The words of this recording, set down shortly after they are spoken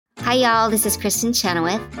Hi, y'all. This is Kristen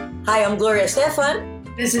Chenoweth. Hi, I'm Gloria Stefan.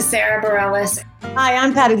 This is Sarah Bareilles. Hi,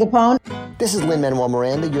 I'm Patti LuPone. This is Lin-Manuel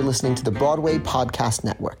Miranda. You're listening to the Broadway Podcast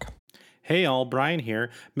Network. Hey all, Brian here.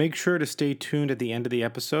 Make sure to stay tuned at the end of the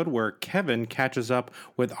episode where Kevin catches up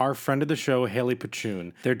with our friend of the show, Haley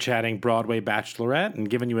Pachoon. They're chatting Broadway Bachelorette and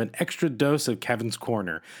giving you an extra dose of Kevin's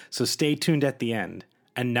Corner. So stay tuned at the end.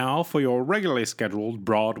 And now for your regularly scheduled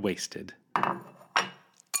Broad Wasted.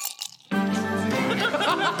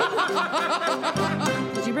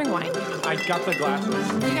 Did you bring wine? I got the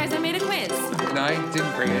glasses. You guys, I made a quiz. And I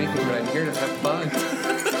didn't bring anything, but I'm here to have fun.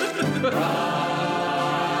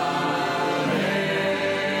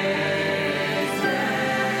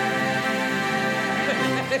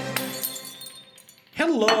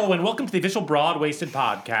 Hello, and welcome to the official Broad Wasted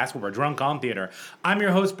podcast where we're drunk on theater. I'm your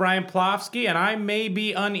host, Brian Plofsky, and I may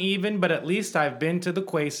be uneven, but at least I've been to the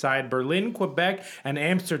Quayside, Berlin, Quebec, and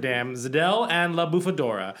Amsterdam, Zedel, and La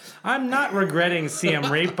Bufadora. I'm not regretting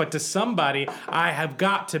Siem Reap, but to somebody, I have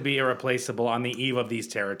got to be irreplaceable on the eve of these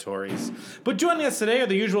territories. But joining us today are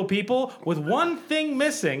the usual people with one thing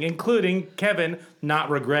missing, including Kevin, not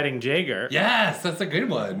regretting Jaeger. Yes, that's a good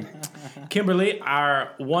one. Kimberly,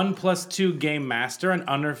 our 1+2 game master and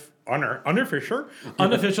unofficial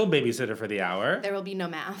babysitter for the hour. There will be no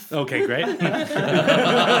math. Okay, great.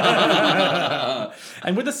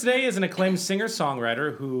 And with us today is an acclaimed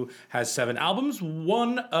singer-songwriter who has 7 albums.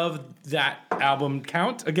 One of that album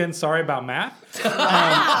count, again, sorry about math,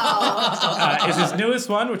 is his newest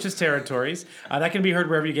one, which is Territories. That can be heard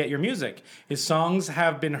wherever you get your music. His songs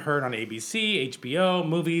have been heard on ABC, HBO,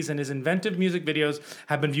 movies, and his inventive music videos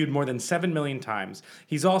have been viewed more than 7 million times.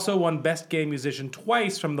 He's also won Best Gay Musician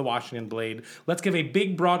twice from the Washington Blade. Let's give a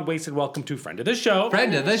big, broad-waisted welcome to friend of the show.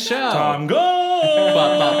 Friend of the show. Tom Gold!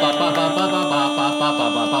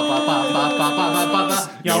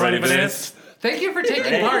 Y'all ready for this? Thank you for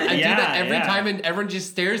taking part. I do that every time, and everyone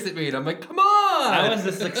just stares at me, and I'm like, come on! I was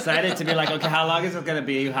just excited to be like, okay, how long is it going to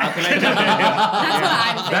be? How can I do it? That's what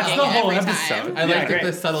I'm thinking. That's the whole every episode. time. I like great.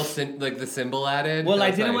 the subtle, the symbol added. Well,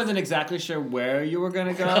 That was wasn't exactly sure where you were going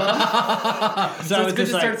to go. So it's good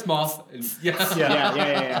to like, start small. Yeah.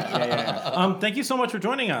 Yeah. Thank you so much for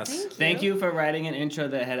joining us. Thank you for writing an intro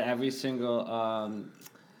that had every single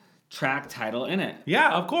track title in it.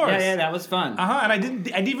 Yeah, of course. Yeah, that was fun. And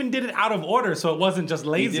I even did it out of order, so it wasn't just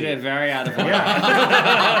lazy. You did it very out of order.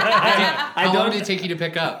 How long did it take you to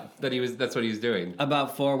pick up that's what he was doing?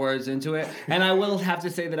 About 4 words into it. And I will have to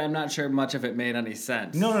say that I'm not sure much of it made any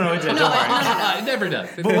sense. No, it didn't. Don't worry. It never does.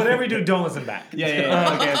 But whatever you do, don't listen back.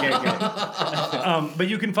 Yeah. Okay. But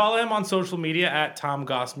you can follow him on social media at Tom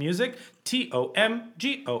Goss Music,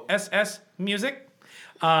 TOMGOSS Music.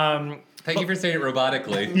 Thank you for saying it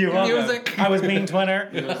robotically. You're welcome. Music. I was being Twitter.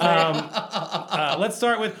 Let's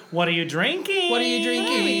start with, what are you drinking? What are you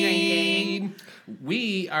drinking?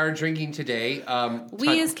 We are drinking today.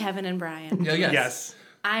 We is Kevin and Brian. Yes.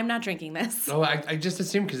 I'm not drinking this. Oh, I just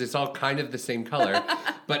assumed because it's all kind of the same color.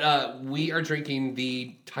 But we are drinking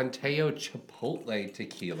the Tanteo Chipotle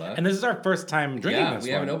tequila. And this is our first time drinking this one.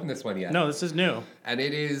 We haven't opened this one yet. No, this is new. And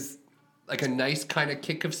it is like a nice kind of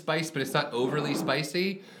kick of spice, but it's not overly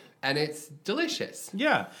spicy. And it's delicious.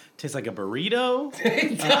 Yeah. Tastes like a burrito.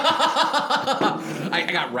 I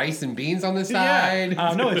got rice and beans on the side.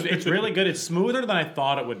 Yeah. No, it's really good. It's smoother than I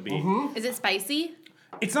thought it would be. Mm-hmm. Is it spicy?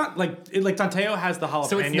 It's not like Tanteo has the jalapeno.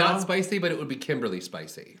 So it's not spicy, but it would be Kimberly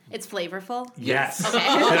spicy. It's flavorful? Yes. Okay.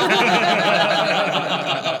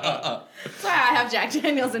 Sorry, I have Jack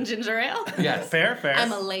Daniels and ginger ale. Yes. Fair.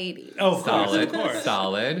 I'm a lady. Oh, of Solid. course.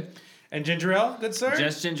 Solid. And ginger ale, good sir?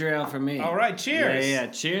 Just ginger ale for me. All right, cheers. Yeah.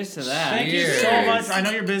 Cheers to that. Thank you so Cheers. much. I know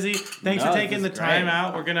you're busy. Thanks for No, taking the this is time great.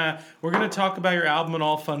 out. We're gonna talk about your album and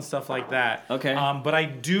all fun stuff like that. Okay. But I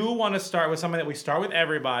do want to start with something that we start with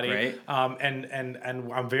everybody. Great. And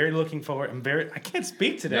I'm very looking forward. I can't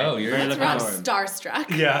speak today. No, you're Very That's looking wrong. forward.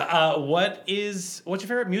 Starstruck. Yeah. What's your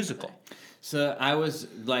favorite musical? So I was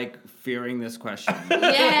like fearing this question.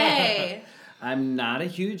 Yay. I'm not a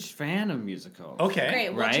huge fan of musicals. Okay. Great.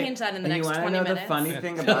 We'll Right? change that in the And next you 20 wanna know minutes. the funny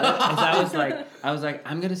thing about it is I was like,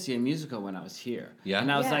 I'm gonna see a musical when I was here. Yeah.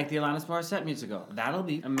 And I was Yeah. like, the Alanis Morissette musical. That'll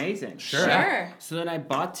be amazing. Sure. Sure. So then I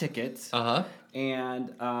bought tickets. Uh-huh.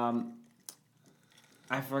 And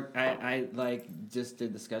I like just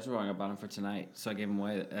did the schedule wrong. I bought them for tonight, so I gave them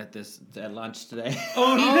away at lunch today.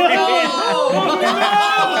 Oh no!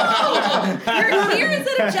 You're here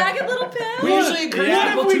instead of Jagged Little Pill? We usually encourage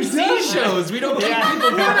people to see shows. We don't give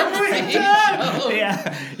people to see shows.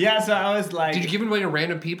 Yeah. So I was like, Did you give it away to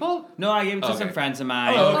random people? no, I gave it to Okay. some friends of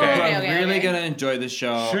mine. Oh, okay. who are Okay, really okay. gonna enjoy the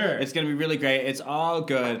show. Sure. It's gonna be really great. It's all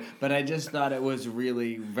good, but I just thought it was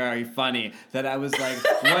really very funny that I was like,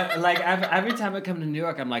 what? Like every time I come to New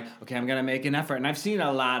York, I'm like, okay, I'm gonna make an effort, and I've seen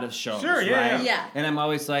a lot of shows. Sure, yeah, right? yeah. And I'm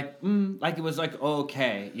always like, like it was like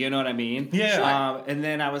okay, you know what I mean? Yeah. And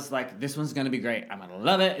then I was like, this one's gonna be great. I'm gonna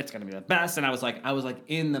love it. It's gonna be the best. And I was like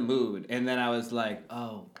in the mood, and then I was like,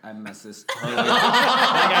 oh, I messed this totally.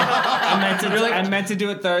 I meant to do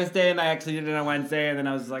it Thursday, and I actually did it on Wednesday, and then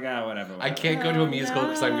I was like, whatever. I can't go to a musical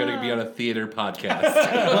because I'm going to be on a theater podcast.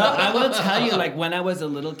 Well, I will tell you, like when I was a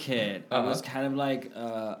little kid, I was Uh-huh. kind of like,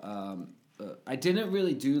 I didn't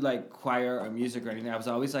really do like choir or music or anything. I was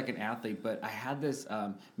always like an athlete, but I had this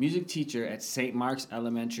music teacher at St. Mark's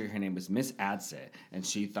Elementary. Her name was Miss Adsit, and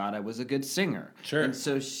she thought I was a good singer. Sure. And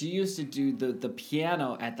so she used to do the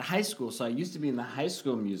piano at the high school. So I used to be in the high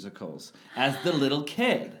school musicals as the little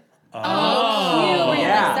kid. Oh, were you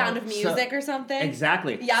yeah. like Sound of Music or something?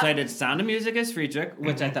 Exactly. Yep. So I did Sound of Music as Friedrich,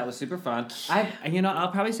 which I thought was super fun. I'll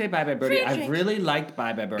probably say Bye Bye Birdie. Friedrich. I really liked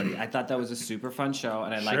Bye Bye Birdie. I thought that was a super fun show,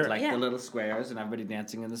 and I Sure. liked Yeah. the little squares and everybody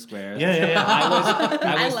dancing in the squares. Yeah. I was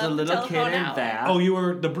I the love little kid Telephone in Hour. that. Oh, you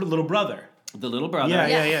were the little brother. The little brother. Yeah.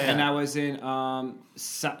 And I was in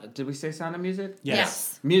did we say Sound of Music?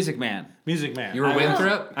 Yes. Music Man. Music Man. You were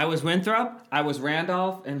Winthrop? I was Winthrop. I was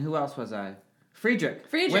Randolph, and who else was I? Friedrich.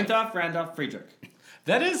 Winthrop, Randolph, Friedrich.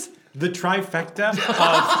 That is the trifecta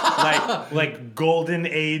of like golden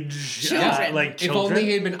age Children. like If children. only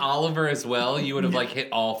he had been Oliver as well, you would have like hit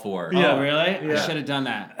all four. Yeah. Oh, really? Yeah. I should have done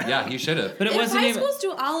that. Yeah, you should have. But it If wasn't high even. schools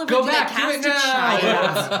do Oliver, Go do back, they do cast it a now. child?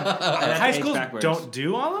 High Age schools backwards. don't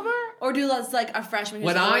do Oliver? Or do that's like a freshman whose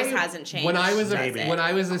When voice I hasn't changed? when I was Maybe. when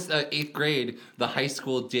I was in 8th grade, the high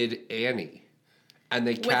school did Annie, and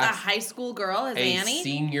they with a cast high school girl as a Annie?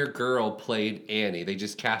 senior girl played Annie. They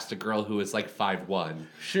just cast a girl who was like 5'1".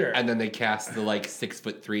 Sure. And then they cast the like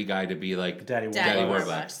 6'3" guy to be like Daddy Daddy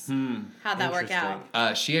Warbucks. Warbucks. How'd that work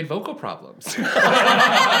out? She had vocal problems.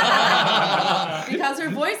 Because her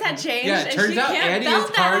voice had changed Yeah, it and turns she out can't Annie belt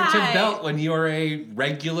is that hard high. to belt when you are a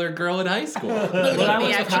regular girl in high school. Well,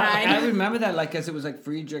 me, I've tried. I remember that, like, because it was like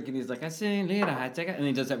Friedrich, and he's like, I sing lead a high tech, and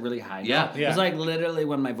he does that really high. Yeah. note. It was like literally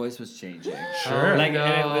when my voice was changing. Sure. Like,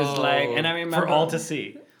 and it was like, and I remember For all to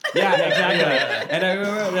see. Yeah, exactly. And I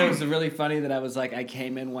remember that was really funny that I was like, I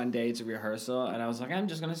came in one day to rehearsal, and I was like, I'm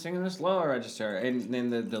just gonna sing in the slower register, and then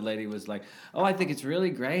the lady was like, oh, I think it's really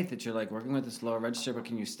great that you're like working with the slower register, but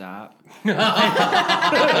can you stop? You need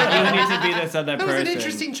to be this other That person. was an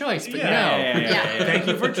interesting choice, but Yeah. no. Yeah. Thank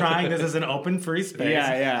you for trying. This is an open free space.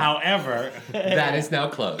 Yeah. However, That is now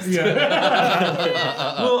closed.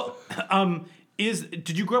 well,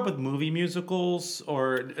 did you grow up with movie musicals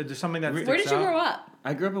or is there something that Where did you grow up?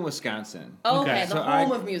 I grew up in Wisconsin. Oh, Okay, okay, the so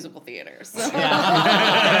home I- of musical theaters.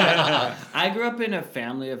 I grew up in a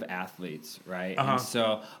family of athletes, right? Uh-huh. And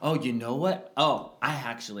so, you know what? Oh, I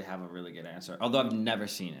actually have a really good answer, although I've never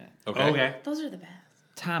seen it. Okay. Those are the best.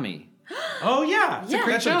 Tommy. Oh yeah, it's a Yeah.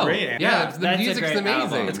 great That's show. a Great. great. Yeah. Yeah, the That's a music's great amazing.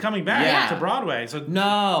 album. It's coming back Yeah. to Broadway. So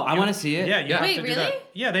No, I want to see it. yeah, you have Wait, to do really? that.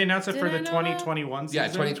 Yeah, they announced it for the Didn't I know that? 2021 season. Yeah,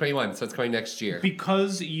 2021, so it's coming next year.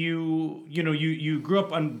 Because you grew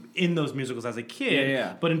up in those musicals as a kid.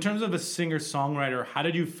 Yeah. But in terms of a singer songwriter, how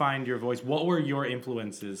did you find your voice? What were your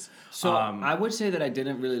influences? So I would say that I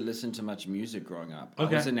didn't really listen to much music growing up.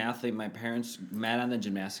 Okay. I was an athlete. My parents met on the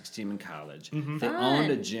gymnastics team in college. Mm-hmm. They Fun.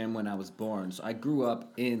 owned a gym when I was born, so I grew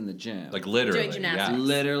up in the gym. Like literally. Doing gymnastics. Yeah.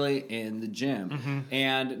 Literally in the gym. Mm-hmm.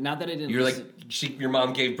 And not that I didn't You're like, listen- your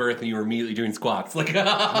mom gave birth and you were immediately doing squats. Like,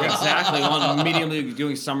 exactly. Well, immediately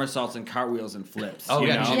doing somersaults and cartwheels and flips. oh, you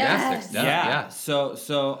yeah, know? gymnastics. Yes. Yeah. So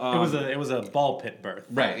it was a ball pit birth.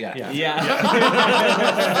 Right, yeah. Yeah.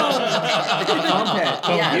 Yeah.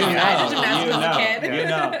 Okay. Yeah, You I know, did gymnastics as a kid. You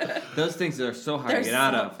know. Those things are so hard to get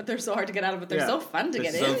out of. They're so hard to get out of, but they're Yeah. so fun to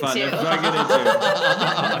It's get so into. fun. They're fun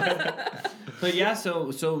to get into. But yeah,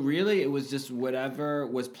 so really it was just whatever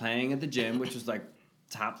was playing at the gym, which was like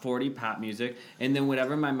top 40 pop music, and then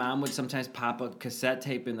whatever my mom would sometimes pop a cassette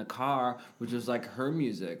tape in the car, which was like her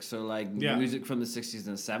music. So like Yeah. music from the 60s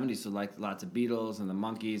and 70s, so like lots of Beatles and the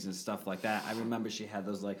Monkees and stuff like that. I remember she had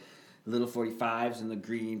those like little 45s in the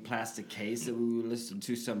green plastic case that we would listen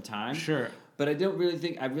to sometimes. Sure. But I really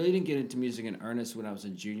didn't get into music in earnest when I was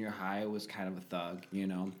in junior high. I was kind of a thug, you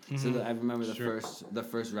know. So I remember the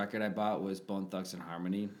first record I bought was Bone Thugs and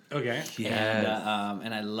Harmony. Okay.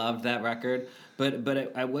 And I loved that record.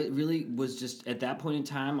 But I really was just at that point in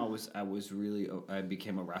time. I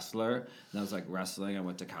became a wrestler, and I was like wrestling. I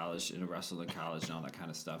went to college and wrestled in college and all that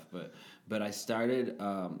kind of stuff. But I started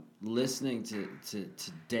listening to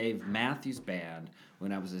Dave Matthews Band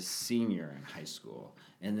when I was a senior in high school,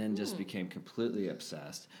 and then just became completely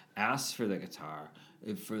obsessed. Asked for the guitar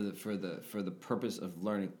for the purpose of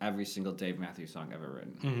learning every single Dave Matthews song ever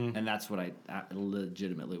written, and that's what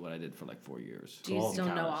legitimately what I did for like 4 years. Do you still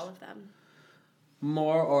know all of them?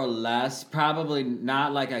 More or less, probably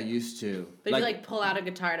not like I used to. But if you like pull out a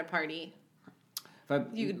guitar at a party,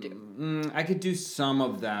 you could do. I could do some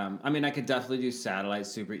of them. I mean, I could definitely do Satellite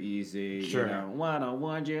super easy. Sure. You know, what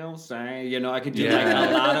would you say? You know, I could do like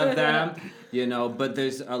a lot of them. You know, but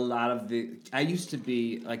there's a lot of I used to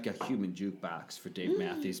be like a human jukebox for Dave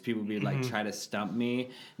Matthews. People would be like try to stump me,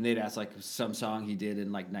 and they'd ask like some song he did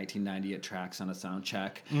in like 1990 at Tracks on a sound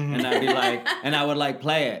check, and I'd be like, and I would like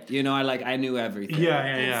play it. You know, I knew everything.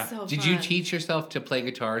 Yeah. So Did you teach yourself to play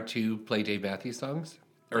guitar to play Dave Matthews songs?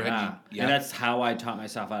 Or had you, And that's how I taught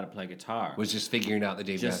myself how to play guitar. Was just figuring out the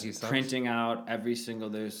Dave just Matthews songs? printing out every single.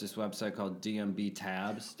 There's this website called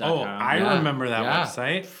dmbtabs.com. Oh, I remember that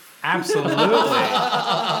website. Absolutely.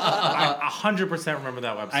 I 100% remember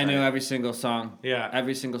that website. I knew every single song. Yeah.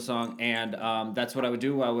 Every single song. And that's what I would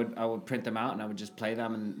do. I would print them out and I would just play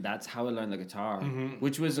them. And that's how I learned the guitar.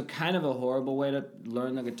 Which was a kind of a horrible way to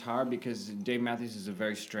learn the guitar because Dave Matthews is a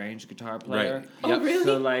very strange guitar player. Right. Oh, really?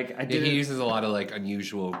 So, like, I didn't... He uses a lot of, like,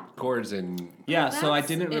 unusual chords and... Yeah, so I That's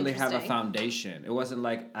didn't really have a interesting. foundation. It wasn't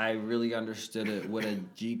like I really understood what a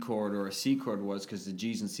G chord or a C chord was because the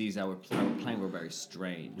G's and C's I was playing were very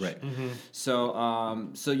strange. Right. So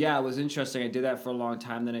yeah, it was interesting. I did that for a long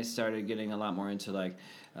time. Then I started getting a lot more into like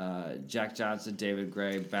Jack Johnson, David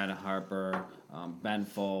Gray, Ben Harper, Ben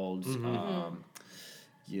Folds.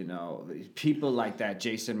 You know, people like that,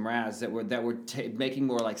 Jason Mraz, that were making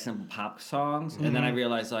more like simple pop songs, and then I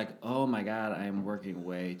realized like, oh my God, I am working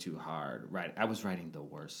way too hard. Right, I was writing the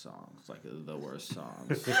worst songs,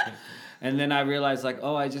 and then I realized like,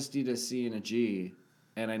 oh, I just need a C and a G,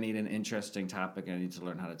 and I need an interesting topic, and I need to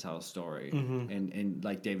learn how to tell a story, and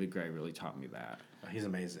like David Gray really taught me that. He's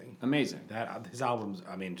amazing. Amazing. His albums,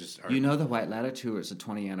 I mean, just are... You know, the White Ladder Tour is the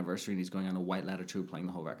 20th anniversary, and he's going on a White Ladder Tour playing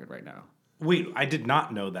the whole record right now. Wait, I did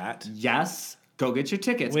not know that. Yes. Go get your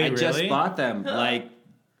tickets. Wait, I just really? bought them like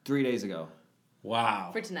 3 days ago. Wow.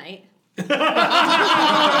 For tonight. Well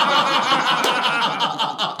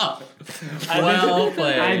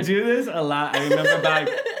played. I do this a lot. I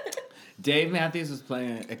remember Dave Matthews was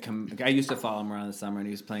playing I used to follow him around the summer, and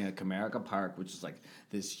he was playing at Comerica Park, which is like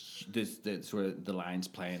this where the Lions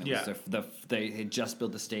play. And it was they had just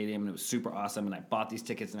built the stadium, and it was super awesome. And I bought these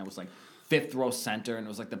tickets, and I was like 5th row center, and it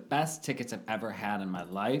was like the best tickets I've ever had in my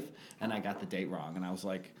life. And I got the date wrong, and I was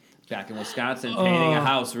like back in Wisconsin painting a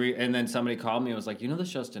house, and then somebody called me and was like, you know, the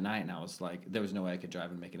show's tonight, and I was like, there was no way I could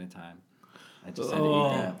drive and make it in time. I just had to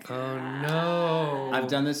eat that. Oh, no. I've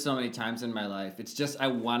done this so many times in my life. It's just I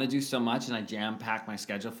want to do so much, and I jam-pack my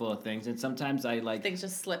schedule full of things, and sometimes I like... Things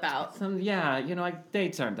just slip out.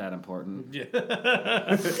 Dates aren't that important. Yeah.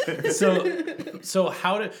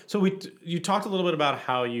 You talked a little bit about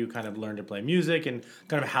how you kind of learned to play music and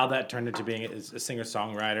kind of how that turned into being a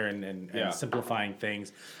singer-songwriter and simplifying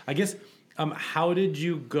things. I guess, how did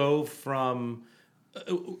you go from...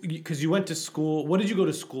 Because you went to school. What did you go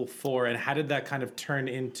to school for, and how did that kind of turn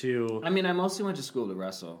into? I mean, I mostly went to school to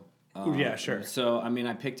wrestle. Yeah, sure. So, I mean,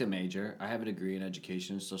 I picked a major. I have a degree in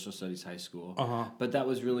education, social studies, high school. But that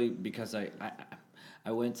was really because I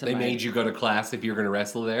went to. They made you go to class if you were going to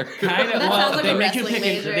wrestle there. Kind of. That Well, sounds like they a make you wrestling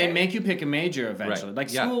pick. major. They make you pick a major eventually. Right. Like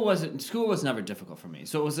school was never difficult for me.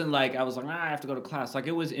 So it wasn't like I was like, I have to go to class. Like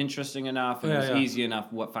it was interesting enough. It was easy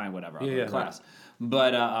enough. Fine, whatever. I'll go to class.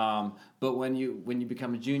 But when you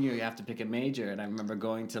become a junior, you have to pick a major. And I remember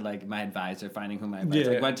going to like my advisor, finding who my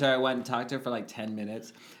advisor. I went and talked to her for like 10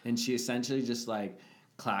 minutes, and she essentially just like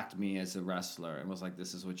clocked me as a wrestler and was like,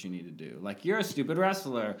 "This is what you need to do. Like you're a stupid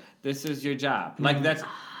wrestler. This is your job. Like that's,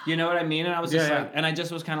 you know what I mean?" And I was just like, and I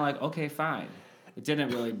just was kind of like, okay, fine. It didn't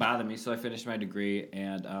really bother me, so I finished my degree,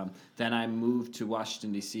 and then I moved to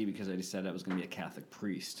Washington D.C. because I decided I was going to be a Catholic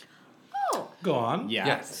priest. Go on. Yeah.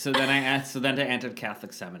 Yes. So then I entered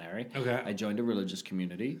Catholic seminary. Okay. I joined a religious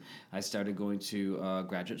community. I started going to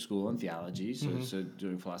graduate school in theology, so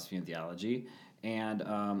doing philosophy and theology. And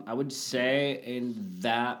I would say in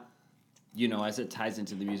that as it ties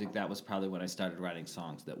into the music, that was probably when I started writing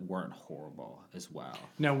songs that weren't horrible as well.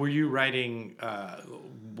 Now, were you writing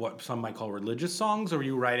what some might call religious songs, or were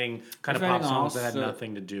you writing kind of pop writing songs that had also-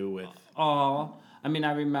 nothing to do with? Oh, I mean,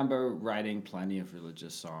 I remember writing plenty of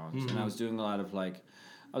religious songs, and I was doing a lot of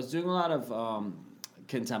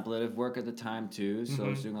contemplative work at the time too. So I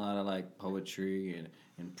was doing a lot of like poetry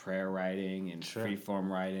and prayer writing and freeform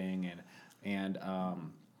writing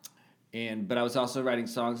but I was also writing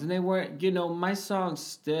songs, and they weren't, my songs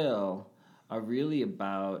still are really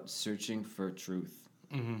about searching for truth.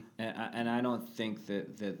 And I don't think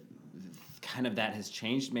that kind of that has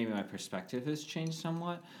changed. Maybe my perspective has changed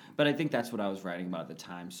somewhat, but I think that's what I was writing about at the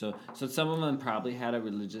time. So some of them probably had a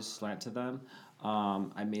religious slant to them.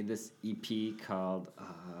 I made this EP called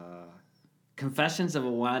Confessions of a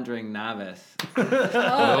Wandering Novice.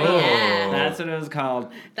 Oh, yeah. That's what it was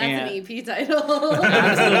called. That's And- an EP title.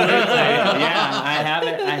 Absolutely. Yeah,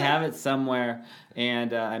 I have it somewhere,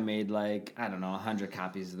 and I made 100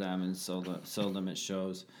 copies of them and sold them at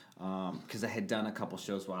shows because I had done a couple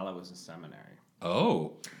shows while I was in seminary.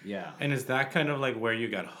 Oh. Yeah. And is that kind of like where you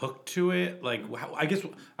got hooked to it? Like, I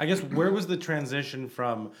guess where was the transition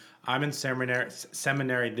from I'm in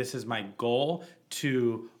seminary, this is my goal,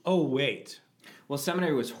 to oh wait. Well,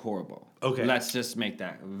 seminary was horrible. Okay. Let's just make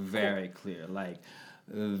that very clear. Like,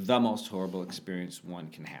 the most horrible experience one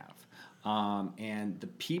can have. And the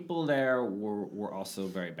people there were also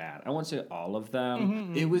very bad. I won't say all of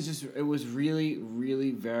them. It was really,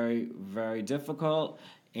 really very, very difficult.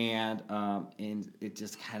 And it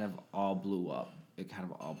just kind of all blew up.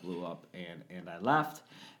 And I left,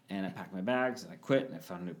 and I packed my bags, and I quit, and I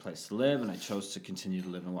found a new place to live, and I chose to continue to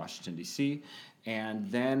live in Washington, D.C. And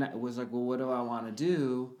then it was like, well, what do I want to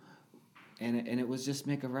do? And it was just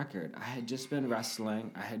make a record. I had just been wrestling.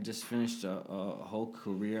 I had just finished a whole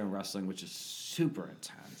career in wrestling, which is super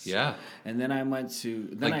intense. Yeah. And then I went to...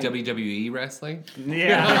 WWE wrestling?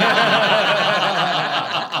 Yeah.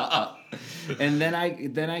 And then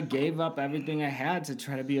I gave up everything I had to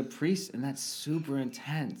try to be a priest, and that's super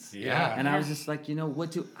intense. Yeah. And I was just like, what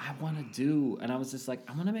do I want to do? And I was just like,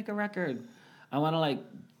 I want to make a record. I want to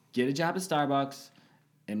get a job at Starbucks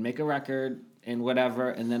and make a record and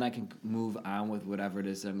whatever, and then I can move on with whatever it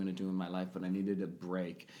is that I'm going to do in my life, but I needed a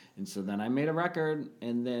break. And so then I made a record,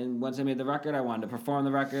 and then once I made the record, I wanted to perform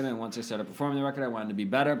the record, and once I started performing the record, I wanted to be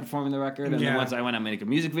better at performing the record, and then once I went to make a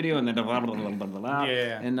music video, and then blah, blah, blah, blah, blah, blah,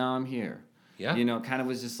 and now I'm here. Yeah. It kind of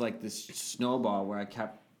was just like this snowball where I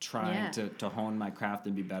kept trying to hone my craft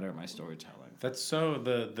and be better at my storytelling. That's so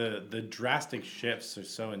the drastic shifts are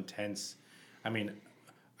so intense. I mean,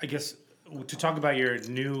 I guess to talk about your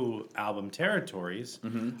new album Territories,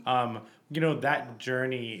 that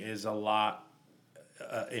journey is a lot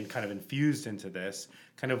in kind of infused into this.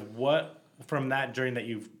 Kind of what from that journey that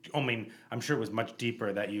you've, I'm sure it was much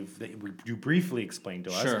deeper that you briefly explained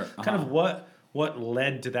to us. Sure. Kind of what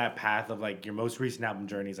led to that path of your most recent album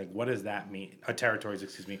journeys? What does that mean? Territories,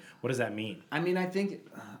 excuse me. What does that mean? I mean, I think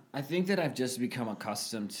that I've just become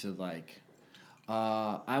accustomed to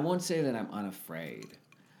I won't say that I'm unafraid.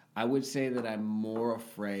 I would say that I'm more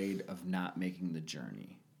afraid of not making the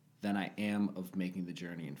journey than I am of making the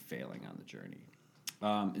journey and failing on the journey.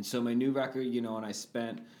 And so my new record, and I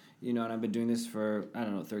spent, and I've been doing this for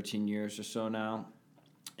 13 years or so now,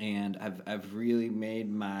 and I've really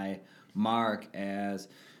made my mark as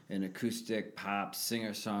an acoustic pop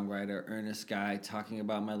singer-songwriter, earnest guy, talking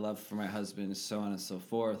about my love for my husband, so on and so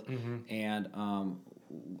forth. And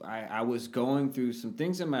I was going through some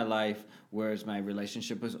things in my life, whereas my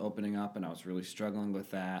relationship was opening up, and I was really struggling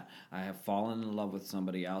with that. I have fallen in love with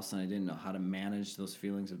somebody else, and I didn't know how to manage those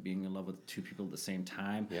feelings of being in love with two people at the same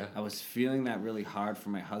time. Yeah. I was feeling that really hard for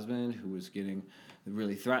my husband, who was getting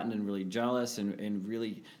really threatened and really jealous and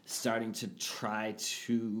really starting to try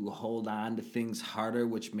to hold on to things harder,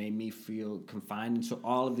 which made me feel confined. And so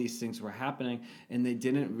all of these things were happening, and they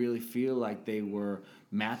didn't really feel like they were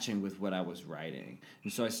matching with what I was writing.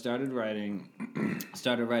 And so I started writing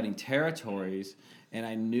Territories, and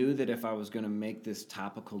I knew that if I was going to make this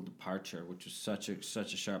topical departure, which was such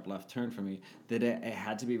a sharp left turn for me, that it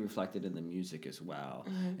had to be reflected in the music as well.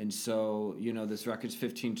 And so, this record's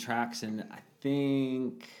 15 tracks, and I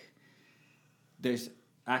think there's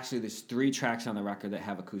 3 tracks on the record that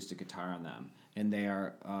have acoustic guitar on them, and they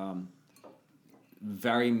are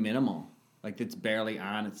very minimal. It's barely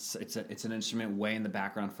on. It's an instrument way in the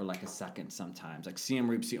background for a second sometimes. Siem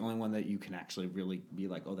Reap's the only one that you can actually really be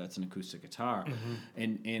like, oh, that's an acoustic guitar.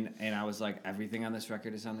 And I was like, everything on this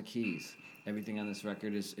record is on the keys. Everything on this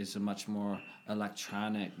record is a much more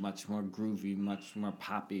electronic, much more groovy, much more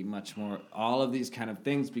poppy, much more all of these kind of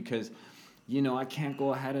things, because I can't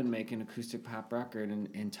go ahead and make an acoustic pop record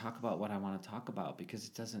and talk about what I want to talk about because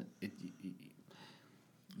it doesn't.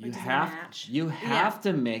 You have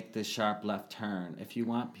to make the sharp left turn if you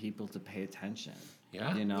want people to pay attention.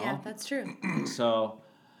 Yeah. Yeah, that's true. So,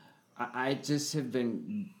 I just have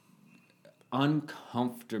been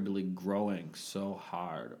uncomfortably growing so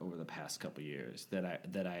hard over the past couple of years that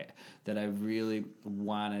I really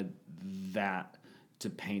wanted that to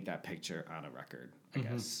paint that picture on a record, I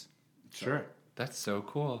guess. Sure. That's so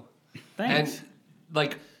cool. Thanks. And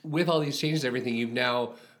like with all these changes and everything, you've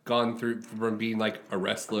now gone through from being like a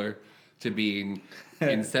wrestler to being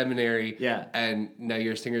in seminary. Yeah. And now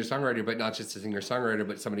you're a singer-songwriter, but not just a singer-songwriter,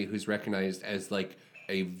 but somebody who's recognized as like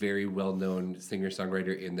a very well-known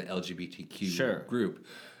singer-songwriter in the LGBTQ group.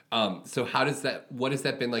 So what has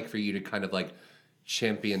that been like for you to kind of like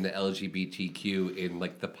champion the LGBTQ in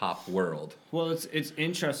like the pop world? Well, it's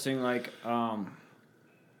interesting. Like, I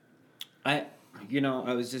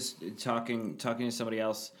was just talking to somebody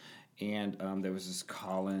else, and there was this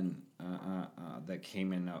call-in that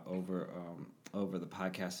came in over the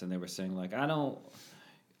podcast, and they were saying like,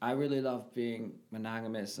 I really love being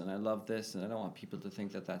monogamous, and I love this, and I don't want people to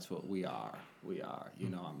think that that's what we are.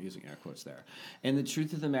 I'm using air quotes there. And the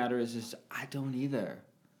truth of the matter is I don't either.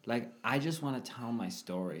 Like, I just want to tell my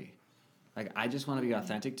story. Like, I just want to be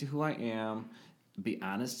authentic to who I am, be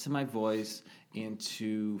honest to my voice, and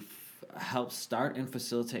to help start and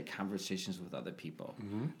facilitate conversations with other people.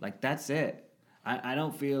 Mm-hmm. Like, that's it. I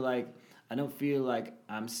don't feel like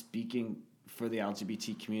I'm speaking for the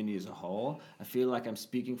LGBT community as a whole. I feel like I'm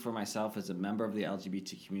speaking for myself as a member of the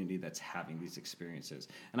LGBT community that's having these experiences.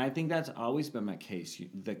 And I think that's always been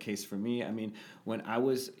the case for me. I mean, when I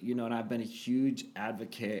was, and I've been a huge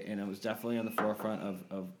advocate, and I was definitely on the forefront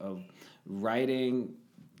of writing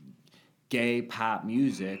gay pop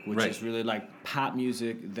music, which is really like pop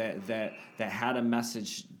music that had a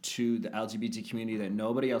message to the LGBT community that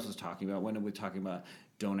nobody else was talking about when we're talking about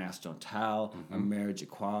Don't Ask, Don't Tell, or marriage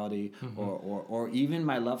equality, or even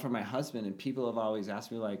my love for my husband. And people have always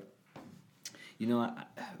asked me, like,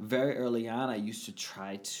 very early on, I used to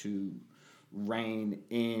try to rein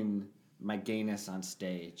in my gayness on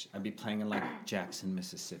stage. I'd be playing in, like, Jackson,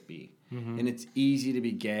 Mississippi. And it's easy to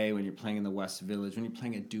be gay when you're playing in the West Village, when you're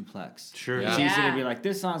playing at Duplex. Sure. It's easy to be like,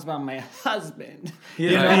 this song's about my husband.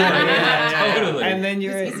 Yeah, totally. And then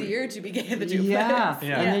you're... It's easier to be gay at the Duplex.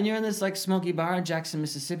 Yeah. And then you're in this like smoky bar in Jackson,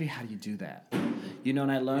 Mississippi. How do you do that?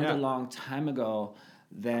 And I learned a long time ago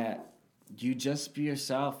that you just be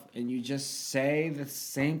yourself and you just say the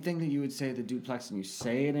same thing that you would say at the Duplex, and you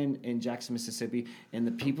say it in Jackson, Mississippi, and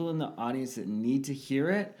the people in the audience that need to hear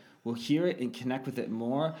it will hear it and connect with it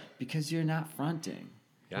more because you're not fronting.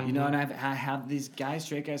 Yeah. And I have these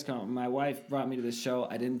straight guys come. My wife brought me to this show.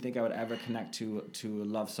 I didn't think I would ever connect to a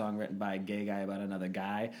love song written by a gay guy about another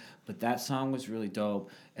guy, but that song was really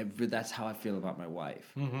dope. And that's how I feel about my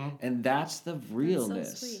wife. And that's the realness.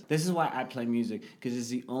 That's so sweet. This is why I play music, because it's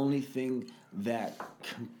the only thing that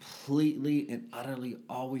completely and utterly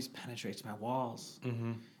always penetrates my walls.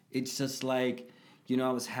 It's just like, I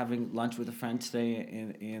was having lunch with a friend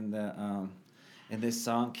today, and this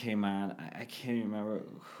song came on. I can't even remember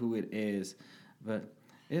who it is, but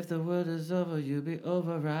if the world is over, you'll be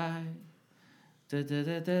over, right?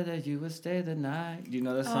 You will stay the night. Do you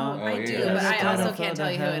know the song? I do, but I also can't tell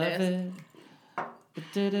you who it is.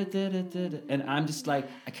 And I'm just like,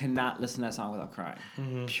 I cannot listen to that song without crying.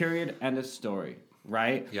 Period. End of story.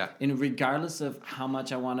 Right? Yeah. And regardless of how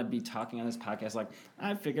much I want to be talking on this podcast, like,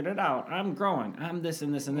 I figured it out. I'm growing. I'm this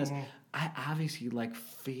and this and this. I obviously, like,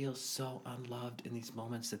 feel so unloved in these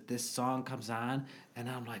moments that this song comes on, and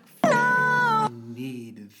I'm like, I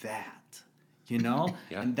need that. Yeah.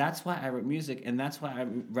 And that's why I write music, and that's why I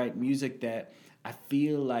write music that I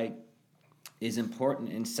feel like is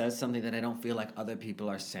important and says something that I don't feel like other people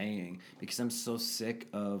are saying, because I'm so sick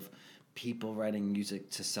of people writing music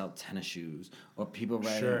to sell tennis shoes, or people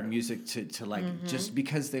writing music to like just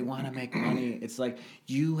because they want to make money. It's like,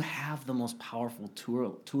 you have the most powerful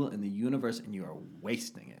tool in the universe, and you are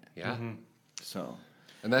wasting it. Yeah. So,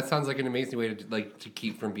 and that sounds like an amazing way to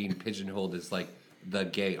keep from being pigeonholed as like the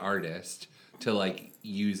gay artist, to like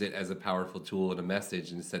use it as a powerful tool and a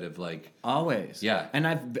message instead of like always. Yeah. And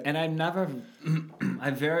I've never I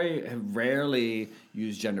very rarely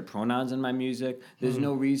use gender pronouns in my music. There's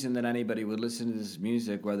no reason that anybody would listen to this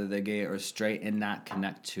music, whether they're gay or straight, and not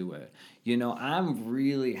connect to it. I'm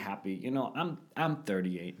really happy. I'm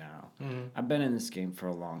 38 now. I've been in this game for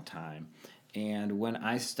a long time. And when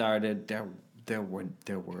I started, there were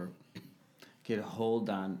get a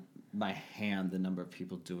hold on my hand the number of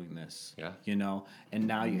people doing this. And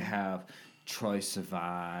now you have Troye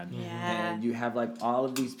Sivan. Yeah. And you have like all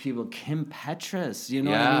of these people, Kim Petras, you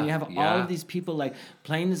know what I mean? You have all of these people like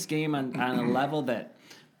playing this game on a level that,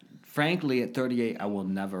 frankly, at 38, I will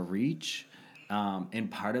never reach. And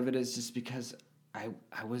part of it is just because I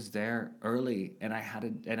was there early, and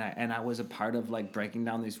I was a part of like breaking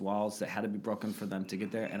down these walls that had to be broken for them to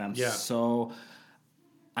get there. And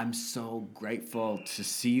I'm so grateful to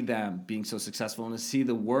see them being so successful and to see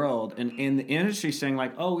the world and in the industry saying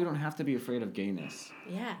like, oh, we don't have to be afraid of gayness.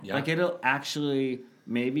 Yeah. Like it'll actually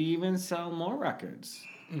maybe even sell more records.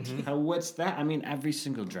 What's that? I mean, every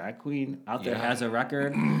single drag queen out there has a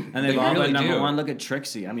record, and they've all been number one. Look at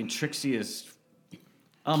Trixie. I mean, Trixie is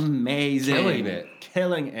amazing.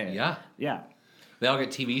 Killing it. Yeah. They all get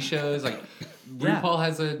TV shows. Like RuPaul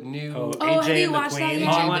has a new. AJ have you and watched the Queen. that?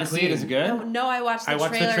 I want to see it. Is it good? No, I watched the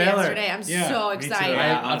trailer yesterday. I'm so excited.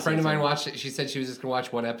 A friend of mine watched it. She said she was just gonna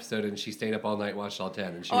watch one episode, and she stayed up all night and watched all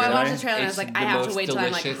 10. And she I watched the trailer, and I was like, I have to wait till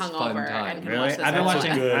I'm like hungover and can watch this.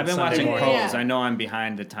 I've been watching Pose. Yeah. I know I'm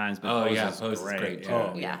behind the times, but Pose is great.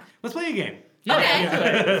 Yeah. Let's play a game.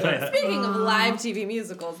 Okay. Speaking of live TV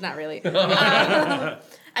musicals, not really. I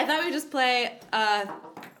thought we'd just play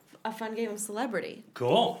a fun game of celebrity.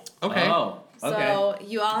 Cool. Okay. So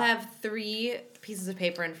you all have 3 pieces of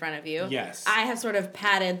paper in front of you. Yes. I have sort of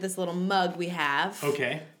padded this little mug we have.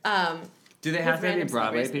 Okay. Do they have to be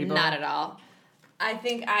Broadway people? Not at all. I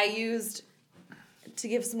think I used, to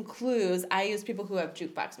give some clues, I used people who have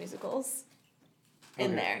jukebox musicals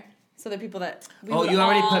in there. So the people that we would you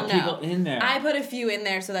already all put know. people in there. I put a few in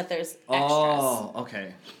there so that there's extras. Oh,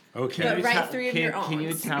 okay. But write 3 of your own. Can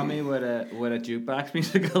you tell me what a jukebox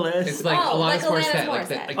musical is? It's like Alanis Morissette.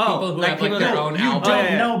 Like people who have like their own album.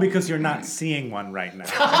 Don't know because you're not seeing one right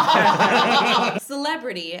now.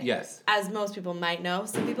 Celebrity, yes, as most people might know,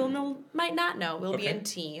 some people might not know, will be Okay. in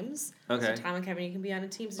teams. Okay. So Tom and Kevin, you can be on a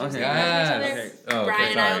team. So Okay. Yes. Oh,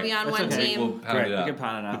 Brian and I will sorry. be on That's one okay. team. We'll pound it We up. can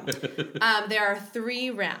pound it out. There are 3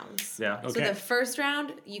 rounds. Yeah. Okay. So the first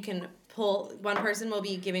round, you can pull. One person will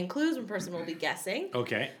be giving clues. One person will be guessing.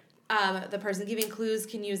 Okay. The person giving clues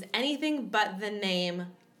can use anything but the name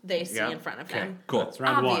they see in front of Okay. them. Cool. That's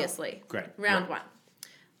round Obviously. 1. Great. Round 1.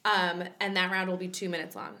 And that round will be 2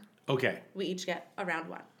 minutes long. Okay. We each get a round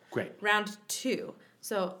 1. Great. Round 2.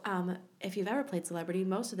 So, if you've ever played Celebrity,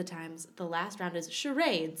 most of the times the last round is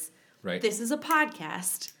charades. Right. This is a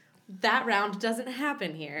podcast. That round doesn't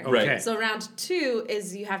happen here. Okay. So round 2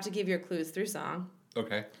 is you have to give your clues through song.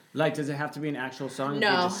 Okay. Like, does it have to be an actual song? Or No,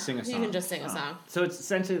 can you just sing a song? you can just sing a song. So it's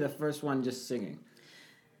essentially the first one just singing.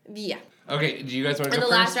 Yeah. Okay. Do you guys want to And go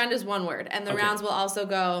the first? last round is 1 word. And the Okay. rounds will also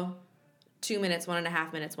go 2 minutes,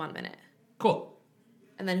 1.5 minutes, 1 minute. Cool.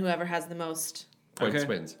 And then whoever has the most Points Okay.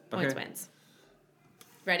 wins. points Okay. wins.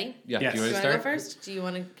 Ready? Yeah. Yes. Do you Do you want to want to go start? first? Do you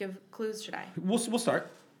want to give clues? Should I? We'll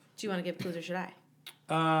start. Do you want to give clues or should I?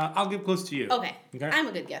 I'll give close to you. Okay. Okay. I'm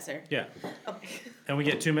a good guesser. Yeah. Okay. And we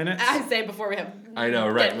get 2 minutes? I say before we have. I know,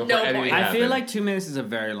 right? get Before no anything point. I happens. feel like 2 minutes is a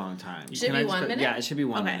very long time. Should Can be I just 1 put- minute? Yeah, it should be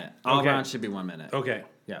 1 Okay. minute. All Okay. rounds should be 1 minute. Okay.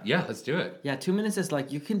 Yeah, let's do it. Yeah, 2 minutes is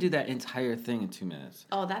like, you can do that entire thing in 2 minutes.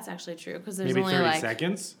 Oh, that's actually true because there's Maybe only 30 like.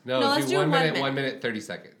 seconds? No, No, let's do do 1 1 minute, minute. 1 minute, 30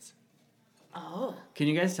 seconds. Oh. Can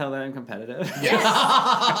you guys tell that I'm competitive?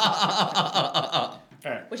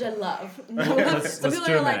 All right. Which I love. Let's Some people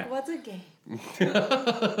do are a like, minute. what's a game?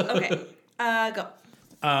 Okay. Go.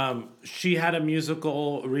 She had a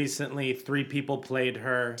musical recently. 3 people played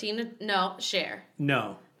her. Tina. No. Cher.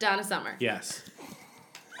 No. Donna Summer. Yes.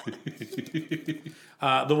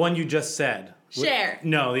 The one you just said. Cher.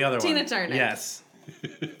 No, the other one. Tina Turner. Yes.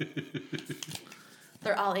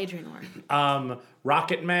 They're all Adrian Orr.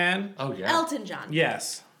 Rocket Man. Oh, yeah. Elton John.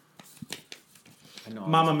 Yes. I know.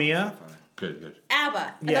 Mamma Mia. Good.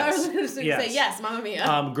 ABBA. Yes. I thought I was going to say Yes. yes, Mamma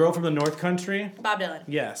Mia. Girl from the North Country. Bob Dylan.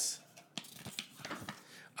 Yes.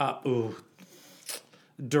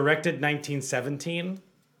 Directed 1917.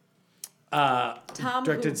 Tom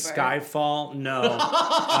Directed Hooper. Skyfall. No.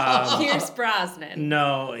 Pierce Brosnan.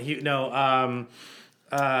 No.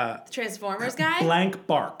 Transformers guy. Blank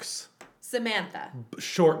Barks. Samantha.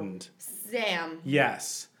 Shortened. Sam.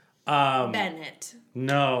 Yes. Bennett.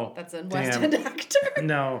 No. That's a Damn. West End actor.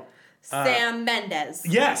 No. Sam Mendes.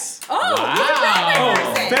 Yes. Oh,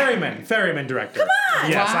 Oh, you Ferryman director. Come on.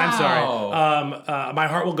 Yes, I'm Wow. sorry. My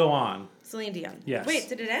Heart Will Go On. Celine Dion. Yes. Wait,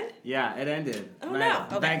 did it end? Yeah, it ended. Oh, no.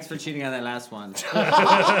 Okay. Thanks for cheating on that last one. So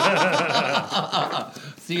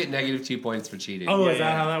you get negative 2 points for cheating. Oh, is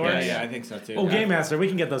that how that works? Yeah, I think so too. Oh, Game Master, we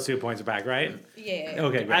can get those 2 points back, right? Yeah.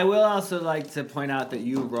 Okay, great. I will also like to point out that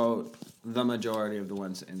you wrote the majority of the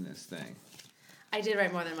ones in this thing. I did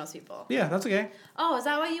write more than most people. Yeah, that's okay. Oh, is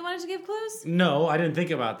that why you wanted to give clues? No, I didn't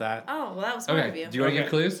think about that. Oh, well, that was smart of Okay. you. Do you want to give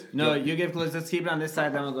clues? No, you give clues. Let's keep it on this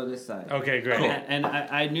side, then we'll go this side. Okay, great. And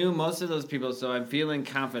I knew most of those people, so I'm feeling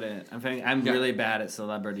confident. I'm Yeah. really bad at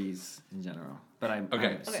celebrities in general, but I'm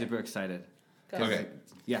Okay. super excited. Go. Okay.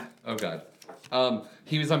 Yeah. Oh God.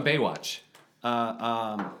 He was on Baywatch.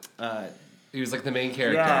 He was like the main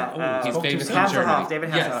character. Yeah, He's spoke famous too in soon. Germany. David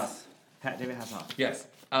Yes. Hasselhoff. David Hasselhoff. Yes.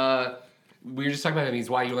 We were just talking about him. He's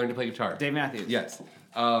why you learned to play guitar. Dave Matthews. Yes.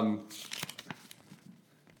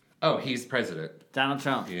 He's president. Donald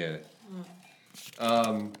Trump. Yeah.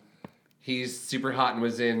 He's super hot and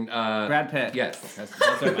was in Brad Pitt. Yes. That's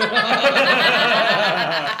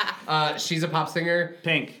right. She's a pop singer.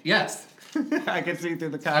 Pink. Yes. I can see through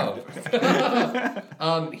the card.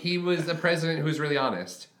 He was a president who was really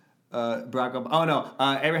honest. Barack Obama. Oh no,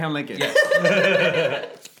 Abraham Lincoln. Yes.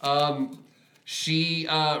 She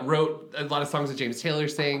wrote a lot of songs that James Taylor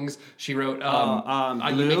sings. She wrote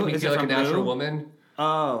You Blue? Make Me Is Feel it Like a from Natural Blue? Woman.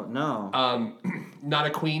 Oh no. Not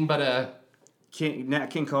a queen, but a King Nat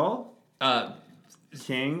King Cole.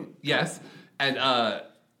 King. yes. And A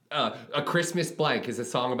Christmas Blank is a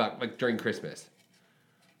song about like during Christmas.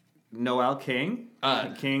 Noel King.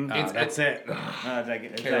 King. That's it.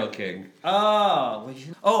 Carole King. Oh.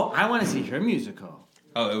 I want to see her musical.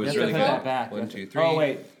 Oh, it was You really have to good. put that back. 1, 2, 3. Oh,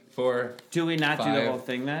 wait. 4. Do we not do 5, the whole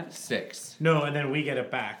thing then? 6. No, and then we get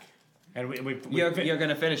it back. And we You're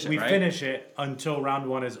gonna finish it, we right? finish it until round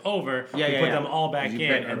 1 is over. Yeah, we yeah, put yeah. them all back You in,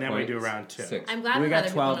 break our and then we do points. round 2. 6. I'm glad We that got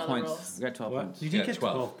other 12 people know the points. rules. We got 12 What? points. You did Yeah, get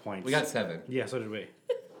 12. 12 points. We got 7. Yeah, so did we.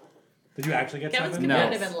 Did you actually get Kevin's 7?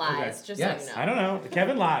 competitive No. and lies, Okay. just Yes. so you know. I don't know.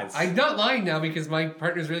 Kevin lies. I'm not lying now because my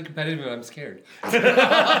partner's really competitive and I'm scared. That's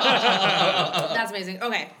amazing.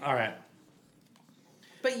 Okay, All right.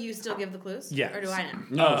 but you still give the clues? Yes. Or do I know?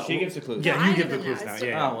 No, she gives the clues. Yeah, I you give the didn't know. clues now. It's Yeah.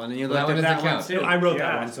 Oh, yeah. well, then you Well, that looked one at that doesn't one count. too. I wrote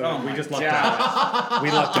Yeah. that one, so Oh we my just lucked God. out.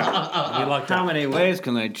 We lucked out. We lucked How out. many ways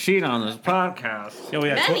can they cheat on this podcast? Yeah, we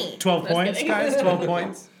had Many. 12 Just points, kidding. guys. 12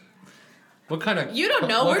 points. What kind of You don't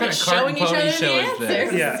know. what We're kind just of cart showing and each pony other show the is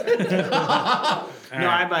this? answers. Yeah. No,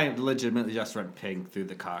 I might legitimately just read pink through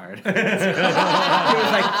the card. He was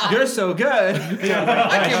like, "You're so good."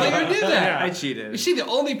 I can't believe you did that. I cheated. Is she the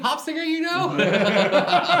only pop singer you know?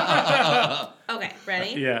 Okay,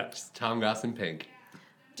 ready? Yeah. Just Tom Goss and Pink.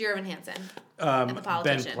 Dear Evan Hansen. And the Ben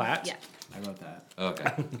politician. Platt. Yeah. I wrote that.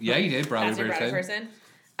 Okay. Yeah, you did. Broadway That's your brother person.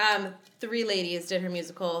 person. 3 ladies did her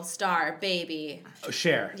musical Star, Baby.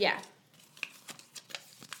 Cher. Yeah.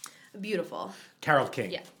 Beautiful. Carole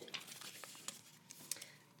King. Yeah.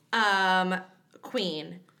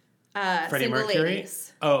 Queen. Freddie Single Mercury.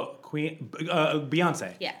 Ladies. Oh, Queen.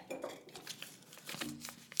 Beyonce. Yeah.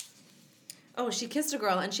 Oh, she kissed a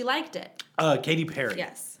girl and she liked it. Katy Perry.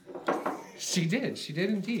 Yes. She did. She did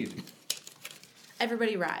indeed.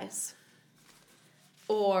 Everybody Rise.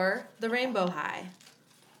 Or The Rainbow High.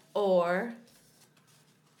 Or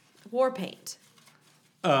War Paint.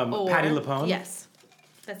 Or, Patti LuPone. Yes.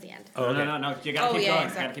 That's the end. Oh, okay. No. You gotta Oh, keep yeah, going.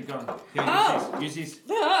 sorry. You gotta keep going. Here, Oh! use these.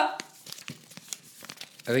 I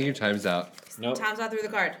think your time's out. Nope. Time's out through the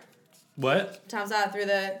card. What? Time's out through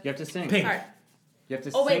the You have to sing. Pink. card. You have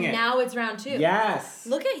to Oh, sing wait, it. now it's round 2. Yes.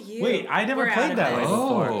 Look at you. Wait, I never We're out played of that it. way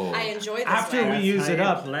before. Oh. I enjoy this After way. we use How it you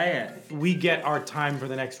up, play it. we get our time for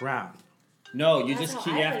the next round. No, you That's just how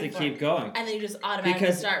keep, I you have to played keep before. going. And then you just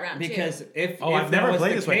automatically start round 2. Because if Oh, I've that never was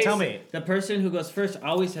played the this way. case, Tell me. The person who goes first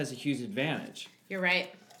always has a huge advantage. You're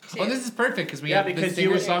right. Well, this is perfect because we Yeah, have the because you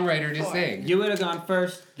were- singer-songwriter to 4. sing. You would have gone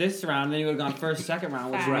first this round, then you would have gone first second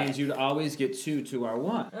round, which Right. means you'd always get 2 to our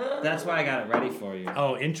 1. That's why I got it ready for you.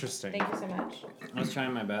 Oh, interesting. Thank you so much. I was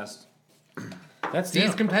trying my best. That's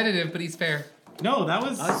He's competitive, but he's fair. No, that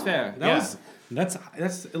was. That's fair. That Yeah. was.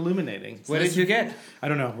 That's illuminating. What did you get? I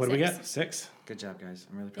don't know. What do we 6. get? 6. Good job, guys.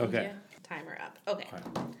 I'm really proud. Thank Okay. you. Timer up. Okay.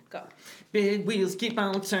 Go. Big wheels keep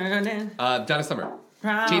on turning. Donna Summer.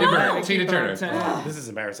 Tina Burner. Tina Turner. This is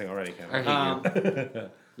embarrassing already, Kevin. I hate you.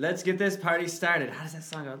 Let's get this party started. How does that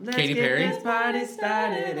song go? Let's Katy get Perry? this party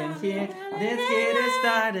started in here. Let's get it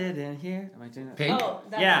started in here. Am I doing that? Pink. Oh,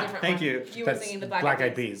 that's Yeah, a different thank one. you. You were That's singing the Black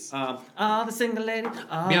Eyed Peas. All the single ladies.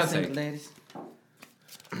 All the Beyonce. single ladies.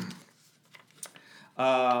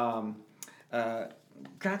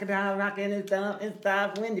 Crocodile rocking his thumb and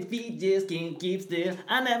stop when the feet just can't keep still.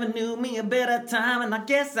 I never knew me a better time, and I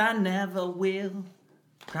guess I never will.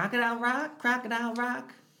 Crocodile rock, crocodile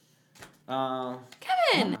rock.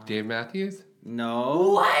 Kevin! Dave Matthews.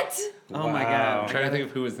 No. What? Oh my Wow. I'm god. trying to think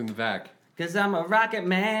of who was in the back. Cause I'm a rocket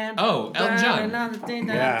man. Oh, Elton John.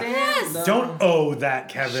 Yeah. Yes. Don't owe that,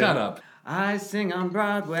 Kevin. Shut up. I sing on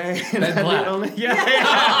Broadway. Ben Platt.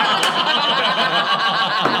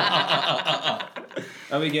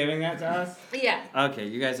 Are we giving that to us? Yeah. Okay,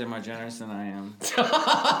 you guys are more generous than I am.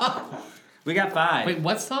 We got 5. Wait,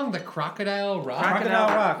 what song? The Crocodile Rock? Crocodile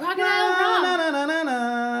Rock. Crocodile Rock.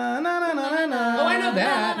 Oh, I know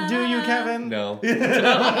that. Do you, Kevin? No. Kevin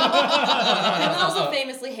also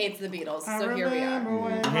famously hates the Beatles, so here we are. You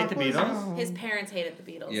hate the Beatles? His parents hated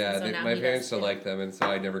the Beatles. Yeah, and so now my he parents does don't too. like them, and so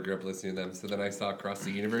I never grew up listening to them. So then I saw Across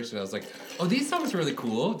the Universe, and I was like, oh, these songs are really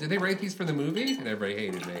cool. Did they write these for the movie? And everybody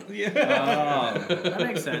hated me. Oh, that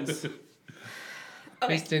makes sense.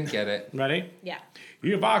 Okay. Just didn't get it. Ready? Yeah.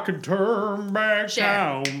 If I could turn back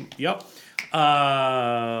Cher. time. Yep.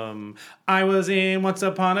 I was in Once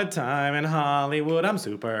Upon a Time in Hollywood. I'm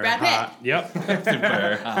super Brad Pitt. hot. Yep.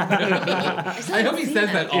 Super. I hope he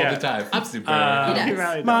says that all Yeah. the time. I'm super. He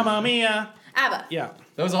does. Mamma Mia. ABBA. Yeah.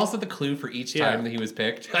 That was also the clue for each Yeah. time that he was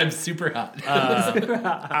picked. I'm super hot.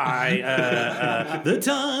 The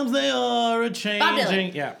times they are a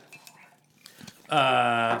changing. Yeah.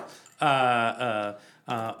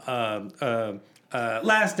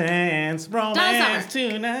 Last Dance, Romance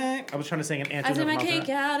Tonight. I was trying to sing an anthem. I take my of cake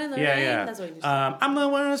out in the rain. Yeah. That's what he just I'm the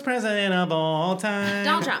worst president of all time.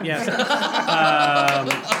 Donald Trump. Yes.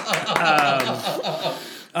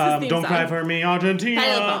 theme Don't song. cry for me, Patti Argentina.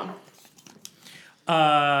 LuPone.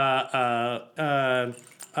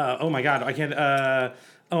 Oh my God, I can't.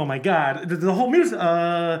 Oh my God, the whole music.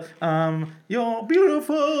 You're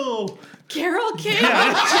beautiful. Carol King.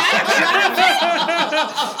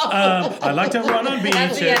 I like to run on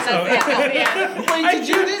beaches. Yes, Oh, yeah. Wait, did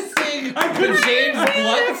you just sing the James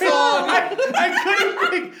Blunt song? I couldn't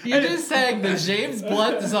think. You just sang the James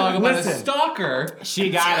Blunt song about Listen. a stalker. She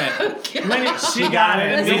got it. She got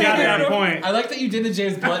it. We got that point. I like that you did the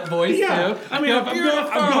James Blunt voice Yeah, too. I mean, You're I'm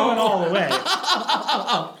beautiful. going all the way.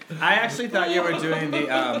 I actually thought you were doing the,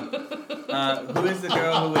 who is the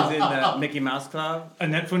girl who was in the Mickey Mouse Club?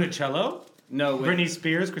 Annette Funicello, No, with Britney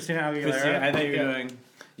Spears, Christina Aguilera. Christina, I thought you were Yeah. doing,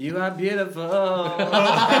 you are beautiful. So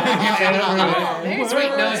wait,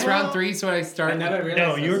 no, it's round 3, so I start. I never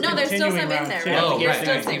realized No, you're No, there's still continuing some in round there, two. right? Oh, You're right.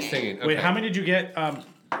 still I keep singing. singing. Okay. Wait, how many did you get?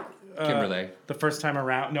 Kimberly. The first time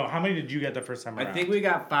around? No, how many did you get the first time around? I think we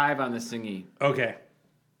got 5 on the singy. Okay.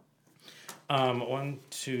 1,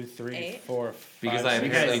 2, 3, Eight. 4, 5. Because I You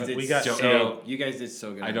six, guys seven. did We got so- so. You guys did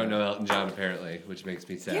so good. I don't know Elton John apparently, which makes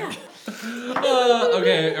me sad. Yeah.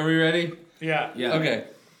 Okay, are we ready? Yeah. Yeah. Okay.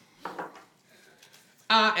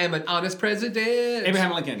 I am an honest president.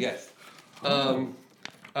 Abraham Lincoln. Yes.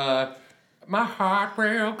 My heart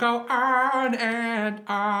will go on and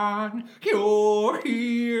on. You're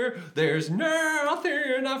here. There's nothing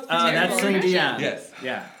enough to That's Celine Dion. Yes.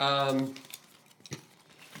 Yeah.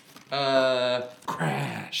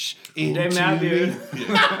 Crash into Dave Matthews.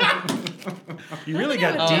 You really I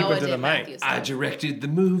got would deep know into a the Dave mic. Matthews I song. directed the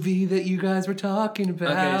movie that you guys were talking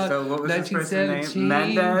about. Okay, so what was his first name? 1917.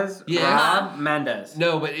 Mendez? Yeah. Rob Mendez.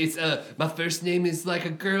 No, but it's my first name is like a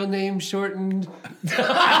girl name shortened.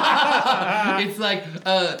 It's like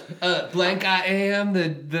blank I am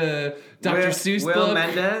the Dr. Seuss Will book.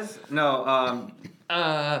 Mendez? No,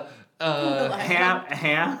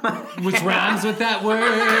 Ham. Which rhymes with that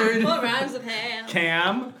word. What rhymes with ham?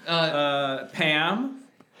 Cam. Pam.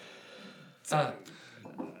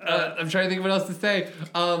 I'm trying to think of what else to say.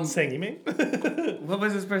 Saying you mean? What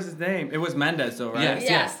was his person's name? It was Mendez, though, right? Yes, Yeah.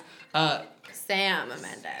 yes. Sam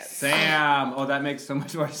Mendes. Sam. Oh, that makes so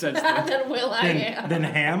much more sense. Then Will I am. Then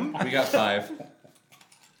ham? We got 5.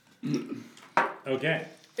 Okay.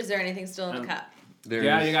 Is there anything still in the cup? There's,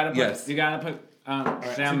 Yeah, you gotta put. Yes. You gotta put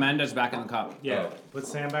Sam Mendes back in the cup. Yeah. Oh. Put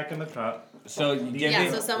Sam back in the cup. So get Yeah,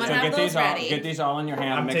 these, so someone have get those these all, ready. get these all in your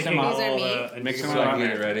hand. I'm mix taking them all up. These are me. and Mix these them So are- I can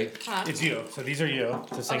get it ready. Huh? It's you. So these are you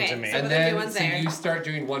to sing Okay, to me. so- And the then, ones so there. you start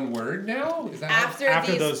doing one word now? Is that how-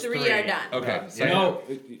 After those these three three. are done. Okay. So No.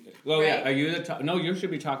 Well, yeah. Right? Are you the? No, you should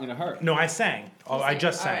be talking to her. No, I sang. Oh, I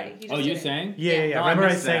just sang. Already. Oh, just you did it. sang? Yeah, yeah, yeah. No, I Remember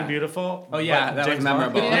I missed sang that. Beautiful? Oh yeah, But that James was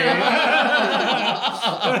Bond? memorable.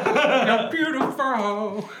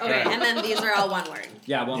 Beautiful. Okay, and then these are all one word.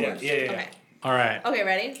 Yeah, one Yeah, word. yeah, yeah. Okay. All right. Okay,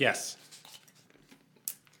 ready? Yes.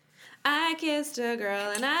 I kissed a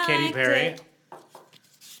girl and I Katy liked Perry. it.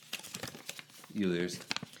 You lose.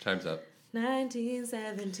 Time's up.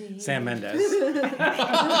 1917. Sam Mendes.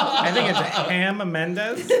 I think it's Ham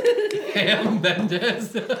Mendes. Ham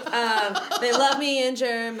Mendes. They love me in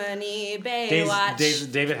Germany.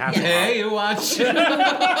 Baywatch. David Hasselhoff. Hey, watch. All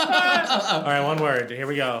right, one word. Here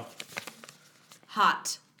we go.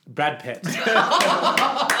 Hot. Brad Pitt.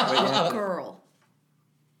 Girl.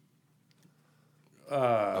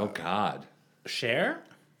 Oh God. Cher.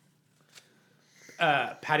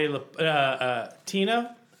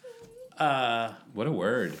 Tina. What a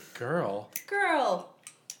word. Girl. Girl.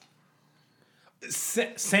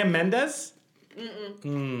 Sam Mendes?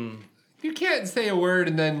 You can't say a word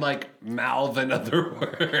and then like mouth another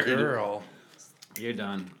word. Girl. You're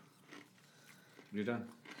done. You're done.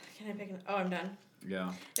 Can I pick Oh, I'm done.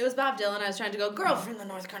 Yeah. It was Bob Dylan. I was trying to go girl from the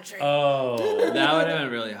North Country. Oh. That would have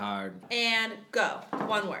been really hard. And go.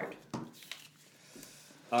 One word.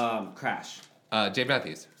 Crash. Dave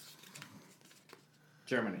Matthews.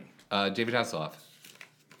 Germany. David Hasselhoff.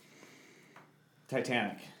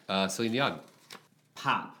 Titanic. Celine Dion.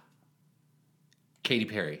 Pop. Katy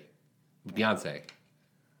Perry. Beyonce.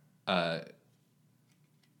 Pop.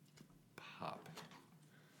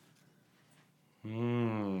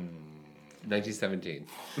 Hmm. 1917.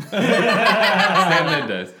 Sam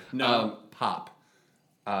Mendes. No. Pop.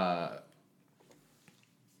 Pop.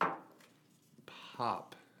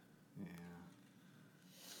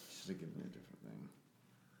 Should have given me a different thing.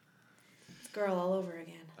 It's girl all over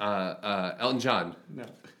again. Elton John. No.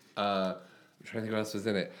 I'm trying to think what else was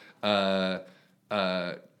in it.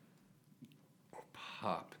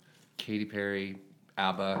 Pop. Katy Perry.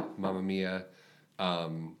 ABBA. Mamma Mia.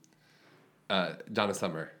 Donna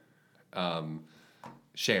Summer.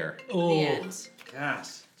 Cher. The end.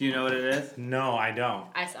 Gosh. Do you know what it is? No, I don't.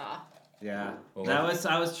 I saw. Yeah. Well,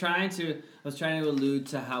 I was trying to allude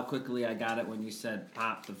to how quickly I got it when you said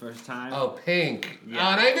pop the first time. Oh, Pink. Yeah. Oh,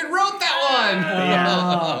 and I even wrote that one.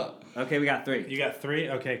 Yeah. Okay, we got 3. You got 3?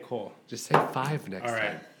 Okay, cool. Just say 5 next All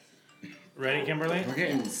right. time. Ready, Kimberly? We're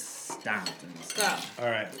getting stomped in this. Go. All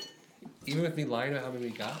right. Even with me lying about how many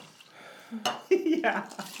we got? Yeah.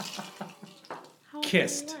 How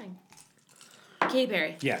Kissed. are you lying? Katy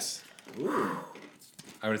Perry. Yes.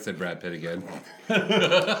 I would have said Brad Pitt again.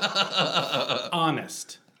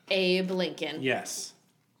 Honest. Abe Lincoln. Yes.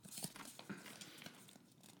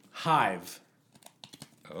 Hive.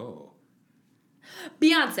 Oh.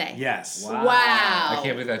 Beyonce. Yes. Wow. Wow. I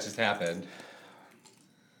can't believe that just happened.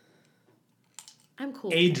 I'm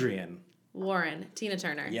cool. Adrian. Warren. Tina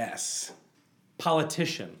Turner. Yes.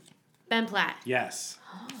 Politician. Ben Platt. Yes.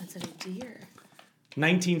 Oh, instead of deer.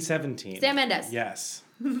 1917. Sam Mendes. Yes.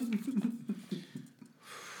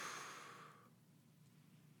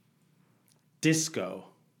 Disco.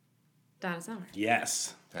 Donna Summer.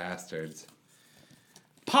 Yes. Bastards.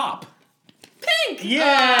 Pop. Pink.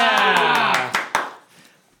 Yeah.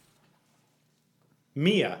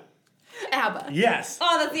 Mia. ABBA. Yes.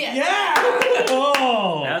 Oh, that's the end. Yeah.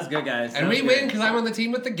 Oh. That was good, guys. And we win because I'm on the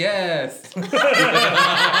team with the guest.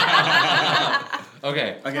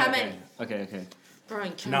 Okay. How many? Okay.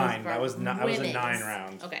 Throwing 9. That was a 9 winnings.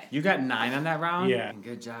 round. Okay. You got 9 on that round? Yeah.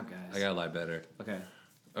 Good job, guys. I gotta lie better. Okay.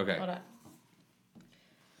 Okay. Hold on.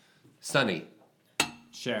 Sunny.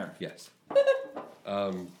 Cher. Yes.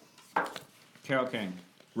 Carole King.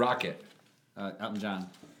 Rocket. Elton John.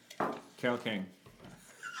 Carole King.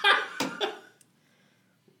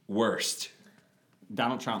 Worst.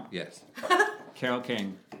 Donald Trump. Yes. Carole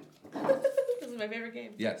King. This is my favorite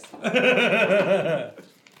game. Yes.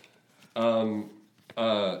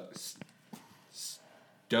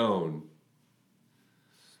 Stone.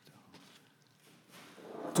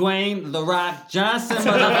 Dwayne The Rock Johnson.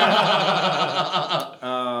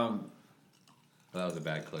 That was a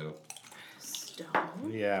bad clue. Stone.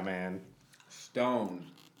 Yeah, man. Stone.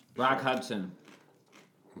 Rock Hudson.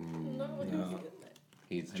 No.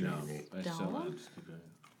 He's dreamy. Stone?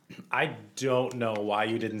 I don't know why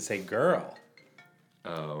you didn't say girl.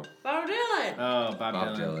 Oh. Bob Dylan. Oh, Bob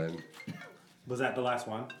Bob Dylan. Dylan. Was that the last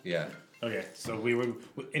one? Yeah. Okay, so we would,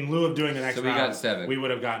 in lieu of doing the next So we round, got 7. we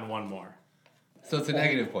would have gotten one more. So it's a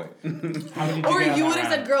negative point. How many did Or get on you that would have round?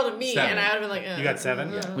 said girl to me, 7. and I would have been like, You got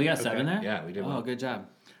 7? Yeah. We got 7 there? Yeah, we did Oh, well. good job.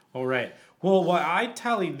 All right. Well, while I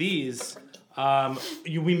tallied these,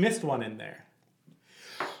 we missed one in there.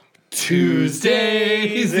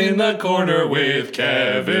 Tuesdays in the corner with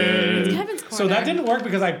Kevin. Kevin's corner. So that didn't work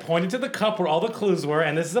because I pointed to the cup where all the clues were,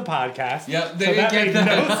 and this is a podcast. Yep, they so that didn't made get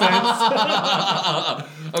no sense.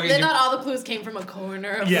 Okay. They thought all the clues came from a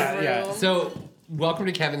corner of Yeah, the room. yeah. So, welcome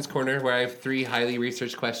to Kevin's Corner, where I have 3 highly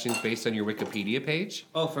researched questions based on your Wikipedia page.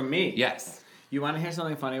 Oh, for me? Yes. You want to hear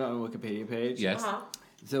something funny about my Wikipedia page? Yes. Uh-huh.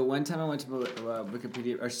 So one time I went to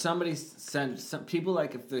Wikipedia, or somebody sent some people,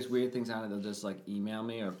 like, if there's weird things on it, they'll just like email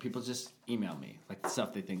me, or people just email me like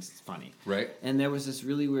stuff they think is funny. Right. And there was this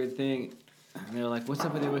really weird thing, and they were like, "What's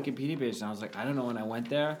up with your Wikipedia page?" And I was like, "I don't know." And I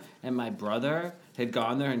went there, and my brother had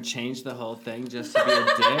gone there and changed the whole thing just to be a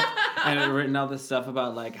dick, and had written all this stuff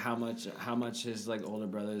about like how much his like older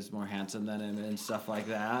brother is more handsome than him and stuff like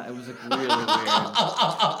that. It was like really weird.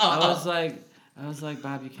 I was like,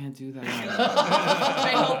 Bob, you can't do that.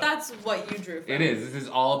 I hope that's what you drew from. It is. This is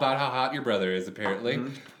all about how hot your brother is, apparently.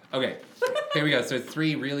 Okay, here we go. So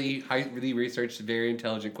 3 really researched, very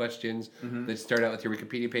intelligent questions that start out with your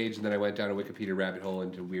Wikipedia page, and then I went down a Wikipedia rabbit hole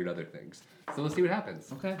into weird other things. So let's see what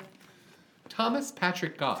happens. Okay. Thomas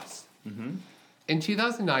Patrick Goss. In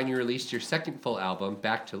 2009, you released your second full album,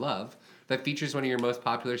 Back to Love, that features one of your most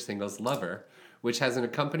popular singles, Lover, which has an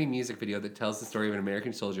accompanying music video that tells the story of an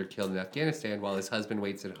American soldier killed in Afghanistan while his husband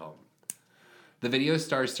waits at home. The video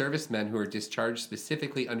stars servicemen who are discharged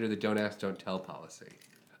specifically under the Don't Ask, Don't Tell policy.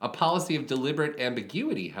 A policy of deliberate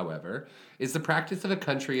ambiguity, however, is the practice of a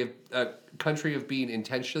country of being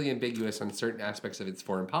intentionally ambiguous on certain aspects of its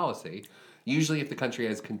foreign policy, usually if the country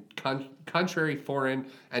has contrary foreign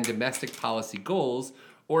and domestic policy goals,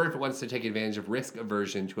 or if it wants to take advantage of risk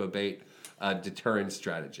aversion to abate a deterrence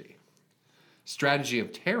strategy. Strategy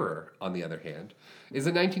of Terror, on the other hand, is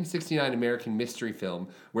a 1969 American mystery film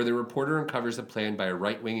where the reporter uncovers a plan by a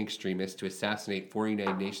right-wing extremist to assassinate 4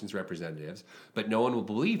 United Nations representatives, but no one will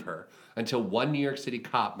believe her until one New York City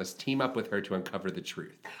cop must team up with her to uncover the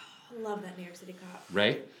truth. I love that New York City cop.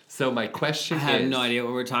 Right? So my question is... I have no idea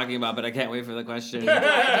what we're talking about, but I can't wait for the question.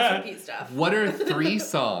 Just repeat stuff. What are 3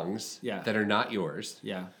 songs Yeah. that are not yours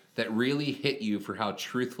Yeah. that really hit you for how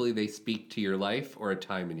truthfully they speak to your life or a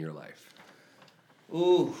time in your life?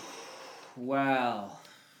 Ooh, wow.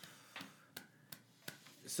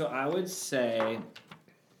 So I would say,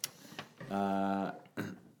 oh,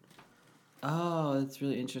 that's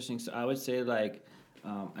really interesting. So I would say like,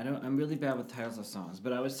 I'm really bad with titles of songs,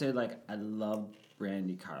 but I would say like I love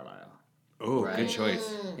Brandi Carlile. Oh, Right. good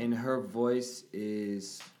choice. And her voice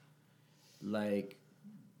is like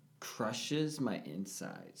crushes my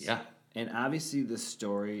insides. Yeah. And obviously the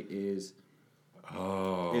story is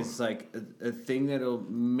Oh. it's like a thing that'll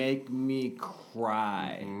make me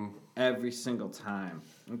cry every single time.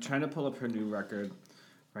 I'm trying to pull up her new record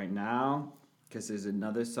right now because there's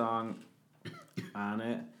another song on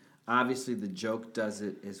it. Obviously, The Joke does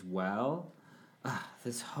it as well.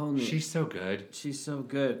 This whole new... She's so good. She's so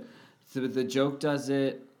good. So The Joke does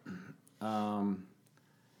it.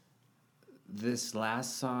 This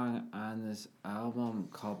last song on this album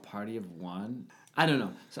called Party of One. I don't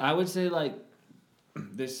know. So I would say like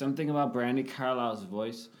there's something about Brandi Carlile's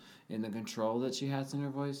voice and the control that she has in her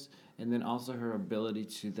voice, and then also her ability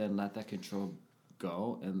to then let that control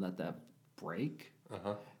go and let that break.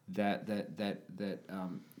 That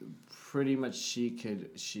pretty much she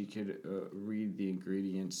could read the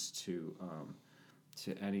ingredients to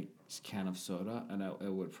any can of soda, and I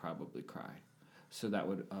would probably cry. So that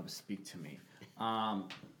would speak to me.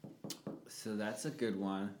 So that's a good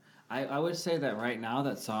one. I would say that right now,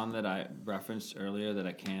 that song that I referenced earlier that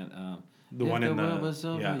I can't... The one in the... If the world was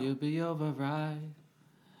over, yeah. you'd be over, right?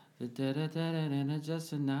 And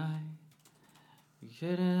just a night. You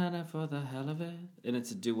couldn't have it for the hell of it. And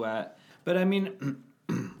it's a duet. But I mean,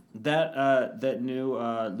 that new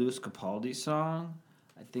Louis Capaldi song,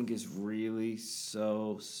 I think is really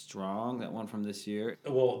so strong. That one from this year.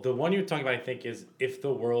 Well, the one you're talking about, I think, is "If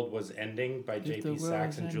the World Was Ending" by the J.P. world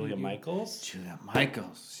Sachs and was Julia ending. Michaels. Julia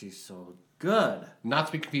Michaels, she's so good. Not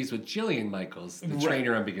to be confused with Jillian Michaels, the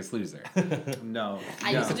trainer on Biggest Loser. No,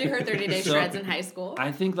 I used to do her 30-day So- shreds in high school.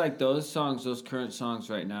 I think like those songs, those current songs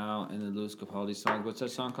right now, and the Louis Capaldi song. What's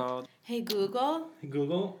that song called? Hey Google.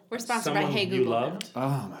 Google. We're sponsored by Someone Hey You Google. loved.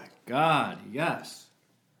 Oh my God, yes.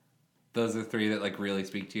 Those are the 3 that like really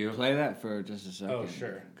speak to you. Play that for just a second. Oh,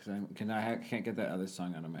 sure. Because I can't get that other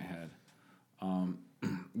song out of my head.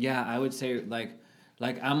 Yeah, I would say like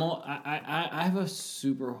I have a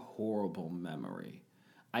super horrible memory.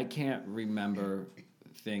 I can't remember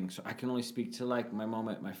things. So I can only speak to like my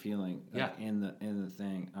moment, my feeling. Like, in the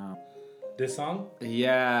thing. This song.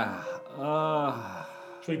 Yeah.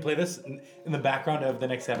 Should we play this in the background of the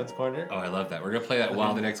next Seventh Quarter? Oh, I love that. We're going to play that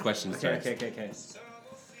while the next question starts. Okay.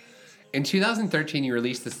 In 2013, you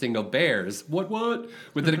released the single Bears,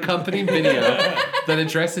 with an accompanying video that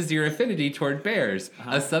addresses your affinity toward bears,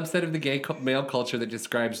 a subset of the gay male culture that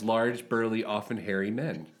describes large, burly, often hairy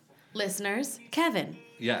men. Listeners, Kevin.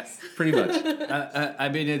 Yes, pretty much. I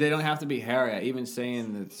mean, they don't have to be hairy. I even say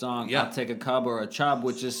in the song, Yeah. I'll take a cub or a chub,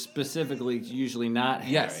 which is specifically usually not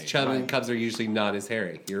hairy. Yes, chub and cubs are usually not as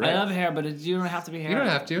hairy. You're right. I love hair, but you don't have to be hairy. You don't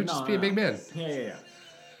have to. Just be a big man. Yeah.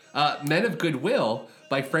 Men of Goodwill,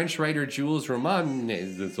 by French writer Jules Roman,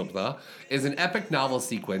 is an epic novel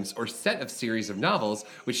sequence or set of series of novels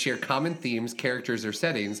which share common themes, characters, or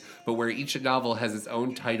settings, but where each novel has its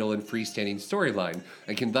own title and freestanding storyline,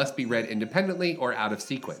 and can thus be read independently or out of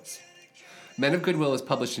sequence. Men of Goodwill is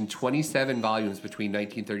published in 27 volumes between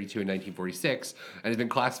 1932 and 1946 and has been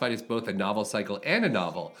classified as both a novel cycle and a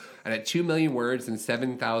novel. And at 2 million words and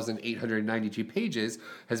 7,892 pages,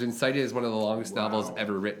 has been cited as one of the longest novels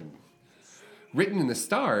ever written. Written in the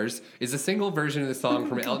Stars is a single version of the song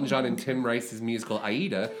from Elton John and Tim Rice's musical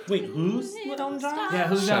Aida. Wait, who's Elton John? Yeah,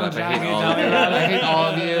 who's Shut Elton up, John? I hate all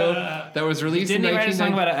of you. That was released Didn't in he write a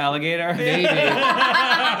song 1990. about an alligator? Maybe.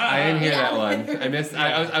 I didn't hear that one.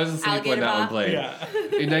 I was asleep when that one played. Yeah.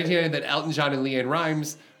 In 1990, that Elton John and Leanne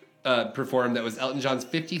Rimes performed. That was Elton John's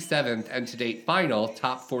 57th and to date final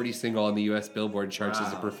top 40 single on the U.S. Billboard charts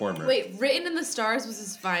as a performer. Wait, Written in the Stars was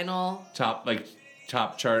his final. Top 40s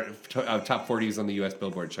on the U.S.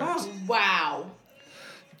 Billboard charts. Wow.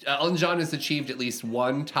 Elton John has achieved at least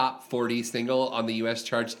one top 40 single on the U.S.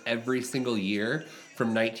 charts every single year from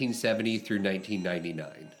 1970 through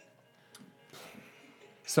 1999.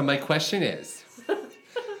 So my question is,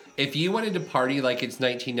 if you wanted to party like it's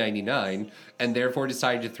 1999 and therefore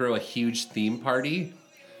decided to throw a huge theme party,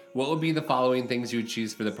 what would be the following things you would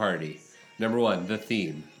choose for the party? Number one, the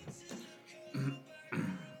theme.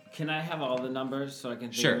 Can I have all the numbers so I can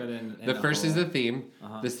think Sure. of it in The first is the theme.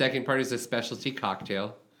 Uh-huh. The second part is a specialty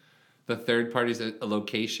cocktail. The third part is a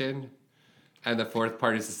location. And the fourth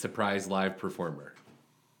part is a surprise live performer.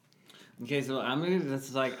 Okay, so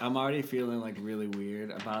I'm already feeling like really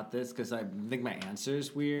weird about this because I think my answer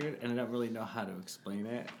is weird and I don't really know how to explain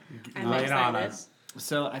it. I'm Lay it on excited. us.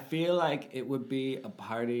 So I feel like it would be a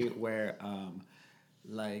party where,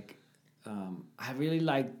 I really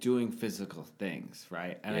like doing physical things,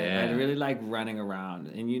 right? And Yeah. I really like running around.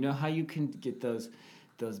 And you know how you can get those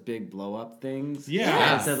big blow up things?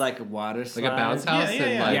 Yeah. Instead of like a water slide. Like a bounce house? Yeah,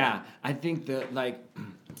 and yeah. like, Yeah, I think that like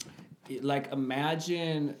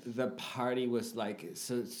imagine the party was like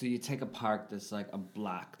so you take a park that's like a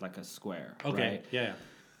block, like a square. Okay. Right? Yeah.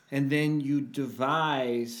 And then you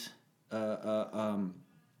devise a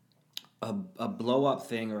blow up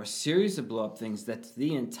thing or a series of blow up things that's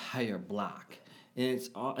the entire block. And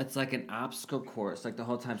it's like an obstacle course like the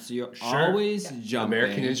whole time. So you're always jumping.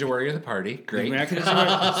 American Ninja Warrior the party. Great. American Ninja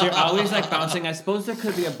Warrior. So you're always like bouncing. I suppose there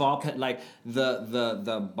could be a ball pit, like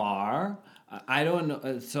the bar. I don't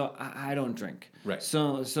know. So I don't drink. Right.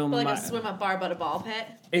 So But like a swim up bar, but a ball pit.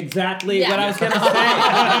 Exactly Yeah. what I was gonna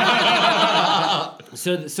say.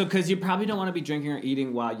 So because you probably don't want to be drinking or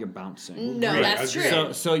eating while you're bouncing. No, Right, that's agreed.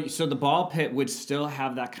 true. So the ball pit would still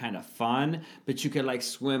have that kind of fun, but you could like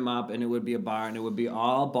swim up and it would be a bar and it would be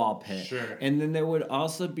all ball pit. Sure. And then there would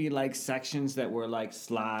also be like sections that were like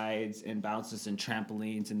slides and bounces and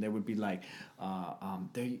trampolines, and there would be like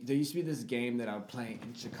there used to be this game that I would play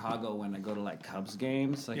in Chicago when I go to like Cubs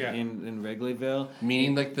games, like Yeah. in Wrigleyville.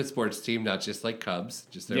 Meaning like the sports team, not just like Cubs.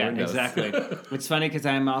 Just so everyone knows. Exactly. It's funny because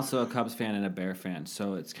I'm also a Cubs fan and a Bear fan,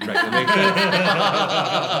 so it's kind Right, that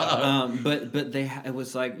makes sense. but it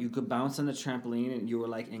was like you could bounce on the trampoline and you were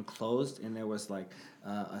like enclosed and there was like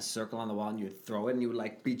a circle on the wall and you would throw it and you would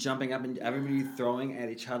like be jumping up and everybody throwing at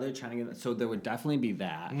each other trying to get. So there would definitely be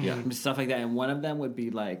that, and stuff like that. And one of them would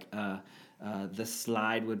be like the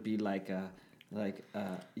slide would be like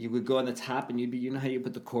you would go on the top and you'd be, you know how you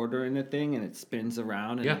put the quarter in the thing and it spins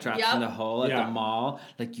around and Yeah. it drops Yep. in the hole at Yeah. the mall.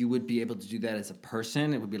 Like you would be able to do that as a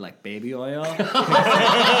person. It would be like baby oil.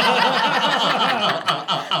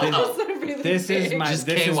 This is my Just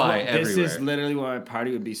this KY is what, this is everywhere. literally what my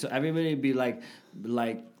party would be. So everybody would be like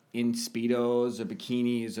in Speedos or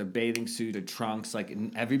bikinis or bathing suit or trunks. Like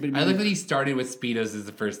and everybody. I like that he started with Speedos as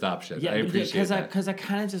the first option. I appreciate that. Because I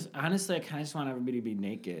kind of just honestly I kind of just want everybody to be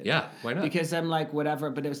naked. Yeah, why not? Because I'm like whatever,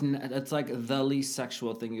 but it's like the least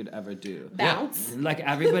sexual thing you'd ever do. Bounce. Like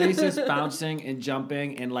everybody's just bouncing and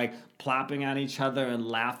jumping and like plopping on each other and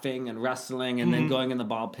laughing and wrestling and then going in the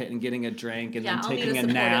ball pit and getting a drink and Yeah, then I'll taking need a a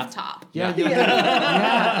supportive nap. top. Yeah,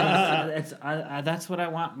 yeah. That's what I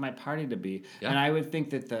want my party to be. Yeah. And I would think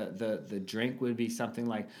that the drink would be something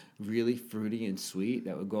like really fruity and sweet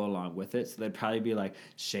that would go along with it. So there'd probably be like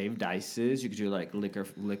shaved ices. You could do like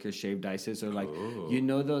liquor shaved ices or like you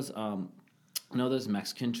know those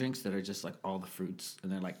Mexican drinks that are just like all the fruits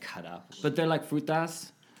and they're like cut up, but they're like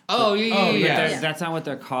frutas. Oh, yeah. But that's not what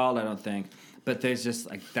they're called, I don't think. But there's just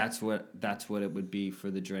like that's what it would be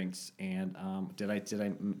for the drinks. And did I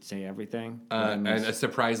say everything? What did I And miss? a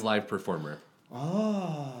surprise live performer.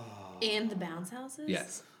 And the bounce houses?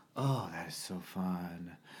 Yes. Oh, that is so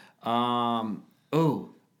fun. I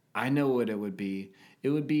know what it would be. It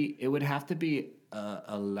would have to be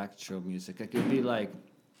electro music. Like it would be like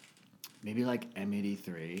maybe like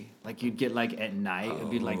M83. Like you'd get like at night, it'd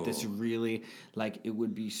be like this really, like it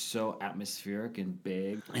would be so atmospheric and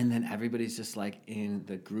big. And then everybody's just like in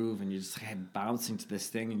the groove and you're just like bouncing to this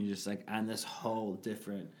thing and you're just like on this whole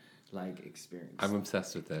different like experience. I'm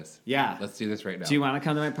obsessed with this. Yeah. Let's do this right now. Do you want to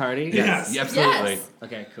come to my party? Yes. Absolutely. Yes.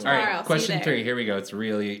 Okay, cool. All Tomorrow, right, see you question there. 3. Here we go. It's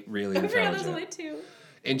really, really I forgot there's intelligent. only 2.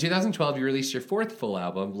 In 2012, you released your 4th full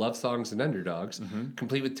album, Love Songs and Underdogs,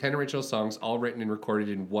 complete with 10 original songs, all written and recorded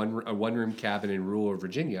in a one-room cabin in rural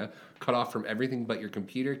Virginia, cut off from everything but your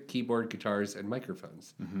computer, keyboard, guitars, and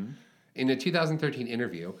microphones. In a 2013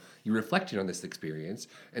 interview, you reflected on this experience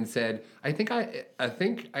and said, I think I had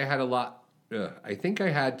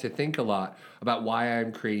to think a lot about why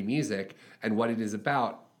I'm creating music and what it is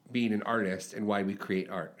about being an artist and why we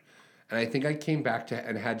create art. And I think I came back to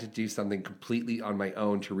and had to do something completely on my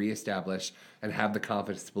own to reestablish and have the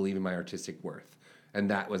confidence to believe in my artistic worth. And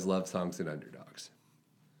that was Love Songs and Underdogs.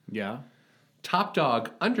 Yeah. Top Dog,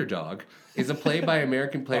 Underdog is a play by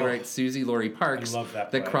American playwright Susie Laurie Parks I love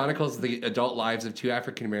that play. chronicles the adult lives of 2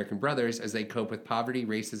 African-American brothers as they cope with poverty,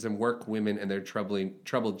 racism, work, women, and their troubled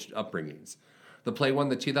upbringings. The play won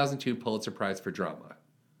the 2002 Pulitzer Prize for Drama.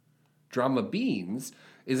 Drama Beans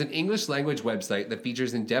is an English-language website that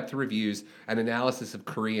features in-depth reviews and analysis of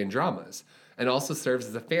Korean dramas, and also serves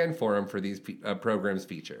as a fan forum for these programs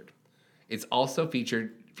featured. It's also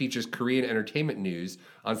features Korean entertainment news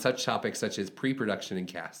on such topics such as pre-production and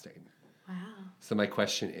casting. Wow. So my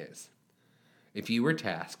question is, if you were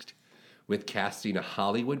tasked with casting a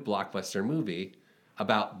Hollywood blockbuster movie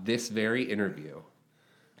about this very interview,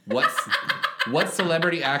 what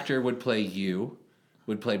celebrity actor would play you,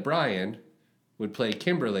 would play Brian, would play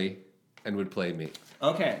Kimberly, and would play me?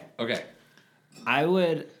 Okay. Okay. I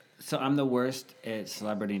would. So I'm the worst at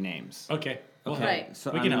celebrity names. Okay. Well, Okay. Right.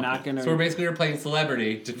 So We I'm can help not you. gonna. So we're basically playing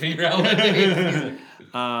celebrity to figure out what it is.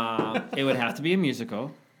 It would have to be a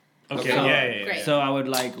musical. Okay. So- Yeah. Great. So I would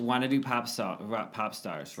like want to do pop stars,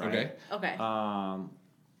 right? Okay. Okay.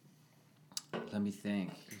 Let me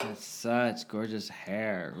think. You got such gorgeous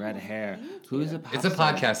hair, red hair. Who's a pop It's a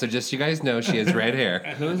star? podcast, so just so you guys know, she has red hair.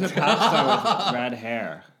 Who's a pop star with red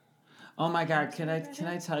hair? Oh my God! Can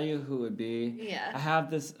I tell you who would be? Yeah. I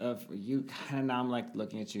have this. You kind of now. I'm like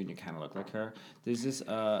looking at you, and you kind of look like her. There's this.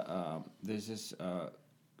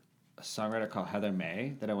 A songwriter called Heather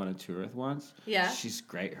May that I went on tour with once. Yeah. She's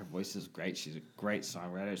great. Her voice is great. She's a great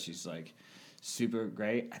songwriter. She's like super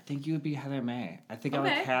great. I think you would be Heather May. I think I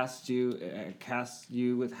Okay. would cast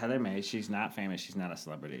you with Heather May. She's not famous. She's not a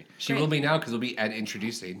celebrity. She will be now because we'll be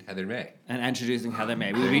introducing Heather May. And introducing Heather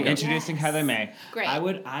May. We would be introducing Heather May. Great. I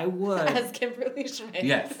would. As Kimberly Schmidt.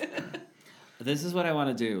 Yes. This is what I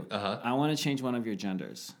want to do. Uh-huh. I want to change one of your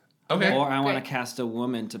genders. Okay. Or I want to Great. cast a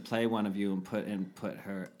woman to play one of you and put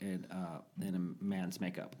her in a man's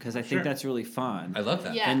makeup because I think Sure. that's really fun. I love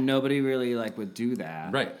that. Yeah. And nobody really like would do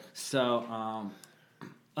that. Right. So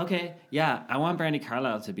okay, yeah, I want Brandi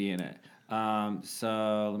Carlile to be in it.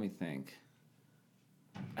 So let me think.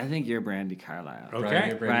 I think you're Brandi Carlile. Okay. Brian,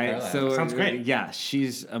 you're Brandi Right. Carlile. So Sounds great. Yeah,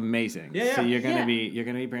 she's amazing. Yeah, So yeah. you're gonna Yeah.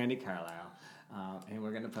 be Brandi Carlile. And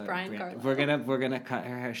we're gonna put Brian Carlile. we're gonna cut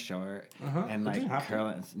her hair short and like doesn't have to. curl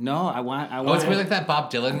it. No, I want. Oh, it's gonna be like that Bob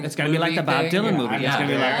Dylan. It's gonna be like the Bob movie Dylan thing? movie. It's Yeah. gonna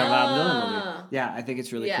be like the Bob Dylan movie. Ah. Yeah, I think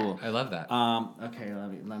it's really Yeah. cool. I love that. Okay,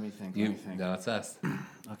 let me think. You, Let me think. no, it's us.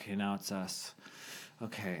 Okay, now it's us.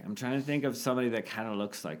 Okay, I'm trying to think of somebody that kind of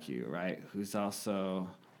looks like you, right? Who's also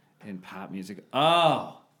in pop music.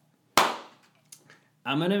 Oh,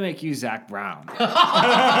 I'm gonna make you Zach Brown.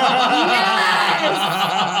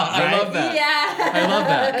 I love that. Yeah. I love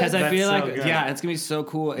that. Because I That's feel so like, good. yeah, it's gonna be so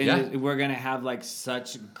cool, and Yeah. we're gonna have like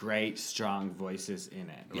such great, strong voices in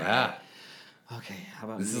it. Yeah. Okay, how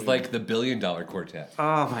about This me? is like the $1 Billion Quartet.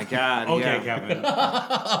 Oh my God. Okay, yeah. Kevin.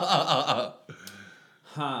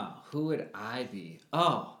 Huh? Who would I be?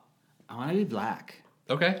 Oh, I want to be black.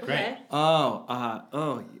 Okay. Okay.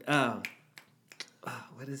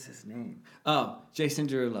 What is his name? Oh, Jason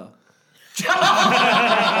Derulo. Oh,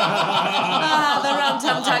 the rum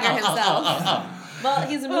tum tugger himself. Well,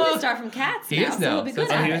 he's a movie star from Cats He now, is so now. he'll be So good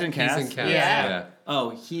it's- at he it. was in Cats? He's in Cats. Yeah. Yeah. Oh,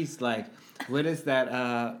 he's like, what is that?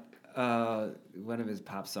 One of his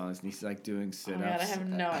pop songs, and he's like doing sit-ups, God, I have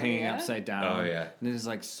no hanging idea. upside down. Oh, yeah. And it is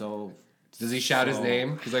like so. Does he shout his so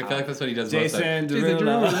name? Because I feel like that's what he does most. Jason Jason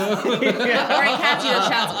Derulo. Or in Cats, he just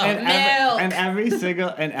shouts, milk. And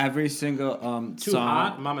every single Too song.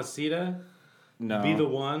 Hot, Mamacita, No. Be the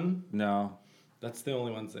One. No. That's the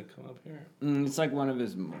only ones that come up here. It's like one of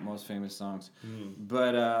his most famous songs. Hmm.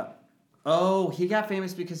 But, he got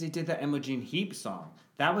famous because he did the Imogen Heap song.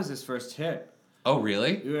 That was his first hit. Oh,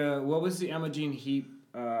 really? What was the Imogen Heap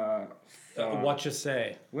What You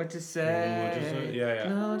Say. What to say? What You Say? Yeah.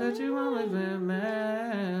 No, that you always been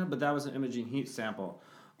mad. But that was an Imogene Heat sample.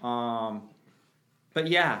 But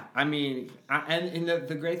yeah, I mean, and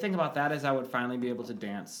the great thing about that is I would finally be able to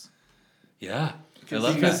dance. Yeah. I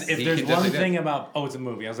love Because that. if He there's can one definitely thing dance. about it's a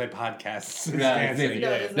movie. I was like podcasts.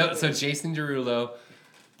 Yeah, No, so Jason Derulo,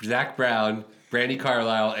 Zach Brown, Brandy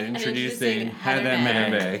Carlisle, and introducing Heather Heather May.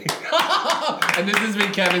 May. And this has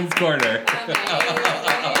been Kevin's Corner.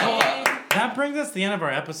 That brings us to the end of our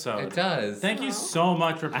episode. It does. Thank you so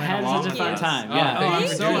much for I playing had along such a with fun us. time. Oh, Yeah. thank I'm you.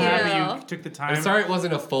 so Thank happy you. you took the time. I'm sorry it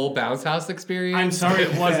wasn't a full bounce house experience. I'm sorry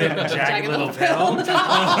it wasn't Jagged Little Pill.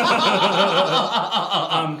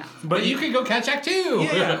 But you can go catch Act 2.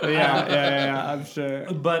 Yeah, I'm sure.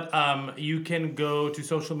 But you can go to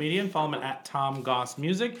social media and follow him at Tom Goss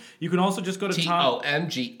Music. You can also just go to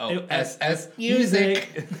TOMGOSS Music.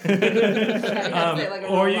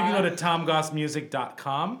 or you can go to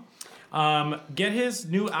tomgossmusic.com. Get his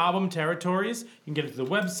new album, Territories. You can get it to the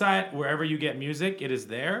website, wherever you get music, it is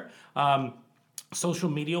there. Social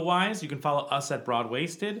media wise, you can follow us at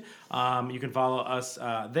Broadwasted. You can follow us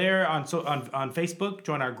there on Facebook.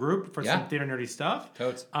 Join our group for some theater nerdy stuff.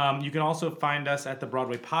 Totes. You can also find us at the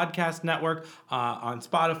Broadway Podcast Network on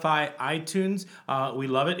Spotify, iTunes. We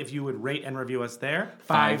love it if you would rate and review us there.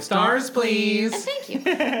 5 stars, please. Thank you.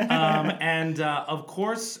 And of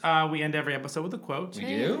course, we end every episode with a quote. We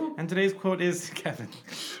do? And today's quote is Kevin.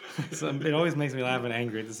 So it always makes me laugh and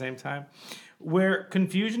angry at the same time. Where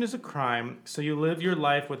confusion is a crime, so you live your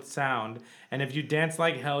life with sound, and if you dance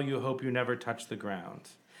like hell, you hope you never touch the ground.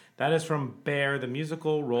 That is from Bear, the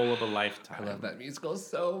musical Role of a Lifetime. I love that musical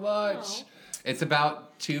so much. It's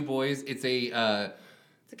about two boys. It's a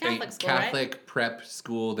Catholic school, Catholic prep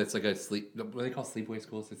school that's like a what do they call sleepaway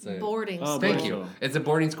schools? It's a Boarding Oh, school. Thank boarding you. school. It's a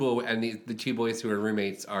boarding school, and the two boys who are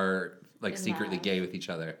roommates are like In secretly love. gay with each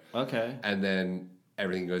other, Okay. and then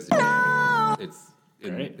everything goes. It's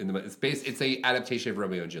Great. it's a adaptation of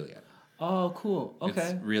Romeo and Juliet. Oh, cool. Okay.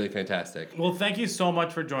 It's really fantastic. Well, thank you so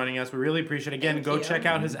much for joining us. We really appreciate it. Again, Thank go you. check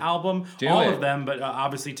out his album, Do all it. of them, but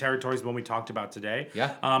obviously Territories is the one we talked about today.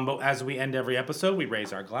 Yeah. But as we end every episode, we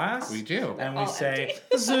raise our glass. We do. And we all say,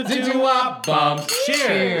 empty. Doo-wop bump.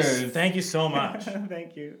 cheers. Thank you so much.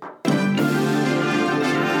 Thank you.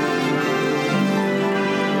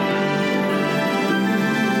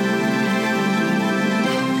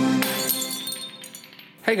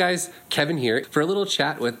 Hey guys, Kevin here for a little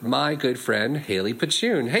chat with my good friend Haley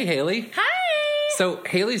Pachoon. Hey Haley. Hi! So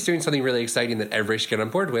Haley's doing something really exciting that everybody should get on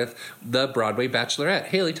board with, the Broadway Bachelorette.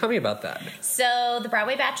 Haley, tell me about that. So, the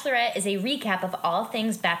Broadway Bachelorette is a recap of all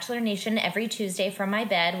things Bachelor Nation every Tuesday from my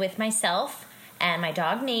bed with myself and my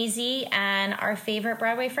dog Maisie and our favorite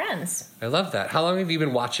Broadway friends. I love that. How long have you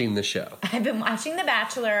been watching the show? I've been watching The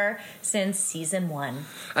Bachelor since season 1.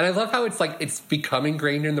 And I love how it's become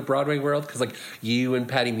ingrained in the Broadway world because like you and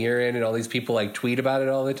Patty Murin and all these people like tweet about it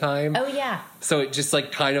all the time. Oh, yeah. So it just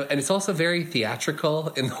like kind of, and it's also very theatrical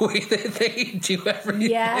in the way that they do everything.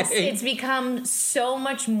 Yes, it's become so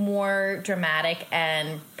much more dramatic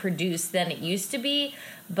and produced than it used to be.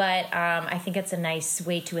 But I think it's a nice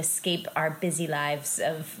way to escape our busy lives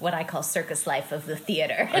of what I call circus life of the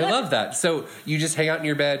theater. I love that. So you just hang out in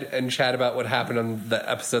your bed and chat about what happened on the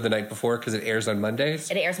episode the night before because it airs on Mondays?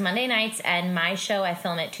 It airs Monday nights, and my show, I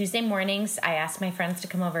film it Tuesday mornings. I ask my friends to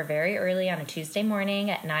come over very early on a Tuesday morning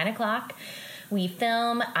at 9 o'clock. We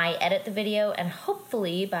film, I edit the video, and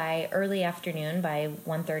hopefully by early afternoon, by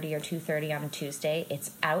 1:30 or 2:30 on a Tuesday,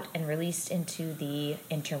 it's out and released into the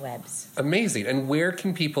interwebs. Amazing. And where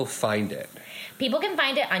can people find it? People can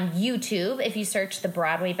find it on YouTube. If you search The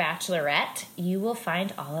Broadway Bachelorette, you will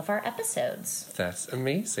find all of our episodes. That's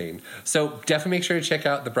amazing. So definitely make sure to check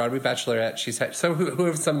out the Broadway Bachelorette. She's had who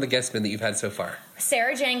have some of the guest men that you've had so far?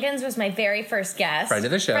 Sarah Jenkins was my very first guest. Friend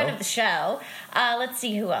of the show. Let's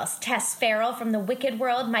see who else. Tess Farrell from The Wicked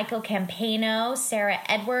World, Michael Campano, Sarah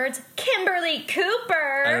Edwards, Kimberly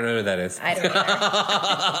Cooper. I don't know who that is. I don't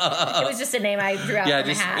either. It was just a name I drew out Yeah,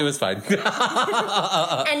 from a hat. it was fine.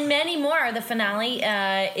 And many more. The finale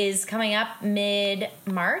is coming up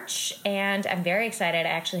mid-March, and I'm very excited. I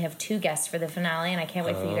actually have 2 guests for the finale, and I can't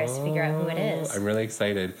wait for you guys to figure out who it is. I'm really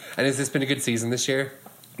excited. And has this been a good season this year?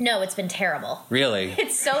 No, it's been terrible. Really?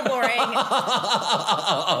 It's so boring.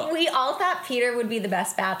 We all thought Peter would be the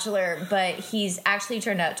best bachelor, but he's actually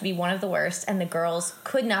turned out to be one of the worst, and the girls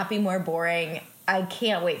could not be more boring. I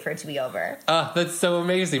can't wait for it to be over. That's so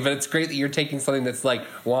amazing. But it's great that you're taking something that's like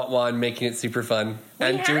want making it super fun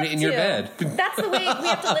and doing it in your bed. That's the way we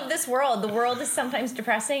have to live this world. The world is sometimes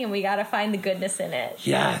depressing, and we got to find the goodness in it.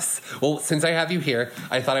 Yes. Well, since I have you here,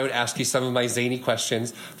 I thought I would ask you some of my zany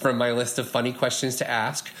questions from my list of funny questions to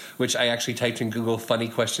ask, which I actually typed in Google funny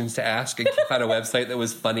questions to ask and found a website that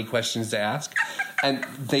was funny questions to ask. And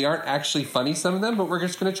they aren't actually funny, some of them, but we're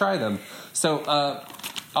just going to try them. So,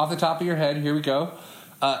 off the top of your head, here we go.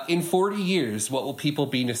 In 40 years, what will people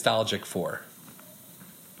be nostalgic for?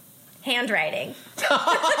 Handwriting. It's so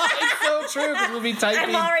true, because we'll be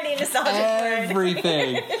typing I'm already nostalgic for it.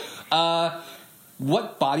 everything.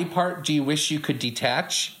 What body part do you wish you could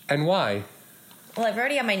detach, and why? Well, I've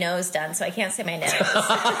already had my nose done, so I can't say my nose.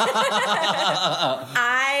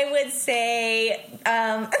 I would say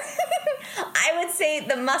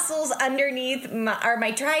the muscles underneath are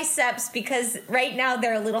my triceps, because right now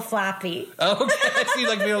they're a little floppy. Okay, so you'd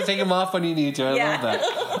like to be able to take them off when you need to. I Yeah. love that.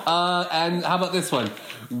 And how about this one?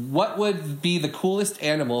 What would be the coolest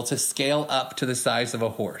animal to scale up to the size of a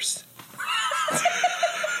horse?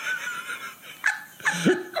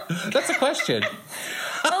 That's a question.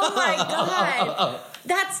 Oh my god,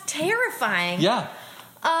 that's terrifying. Yeah.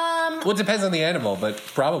 Well, it depends on the animal, but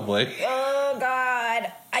probably. Oh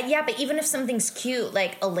god. Yeah, but even if something's cute,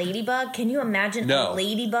 like a ladybug, can you imagine a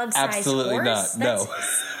ladybug-sized absolutely horse? not. That's No.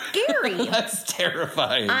 scary. That's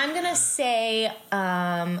terrifying. I'm gonna say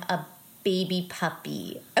a baby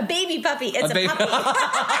puppy. A baby puppy. It's a puppy. I'm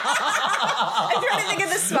trying to think of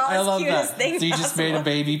the smallest, I love cutest that. thing So you just possible. made a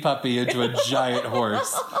baby puppy into a giant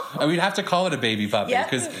horse. And we'd have to call it a baby puppy, Yep,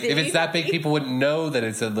 because if baby it's that big, puppy. people wouldn't know that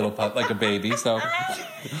it's a little pup, like a baby. So,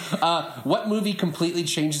 what movie completely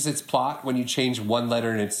changes its plot when you change one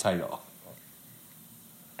letter in its title?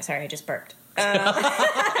 Sorry, I just burped.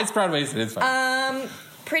 It's Broadway, so it's fine.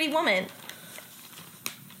 Pretty Woman.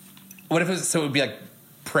 What if it would be like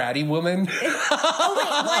Pratty Woman? Oh wait,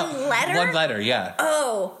 one letter? One letter, yeah.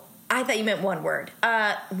 Oh, I thought you meant one word.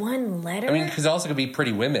 One letter? I mean, because it also could be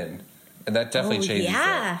Pretty Women. And that definitely changes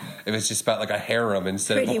yeah. it. If it's just about like a harem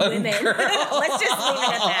instead Pretty of one Women. girl. Let's just leave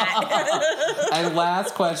it at that. And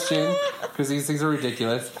last question, because these things are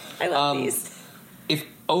ridiculous. I love these. If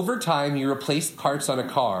over time you replace parts on a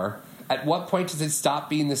car, at what point does it stop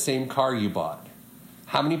being the same car you bought?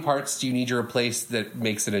 How many parts do you need to replace that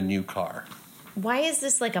makes it a new car? Why is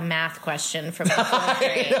this like a math question from the fourth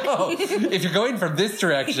grade? No, if you're going from this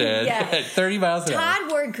direction Yeah. at 30 miles an hour. Todd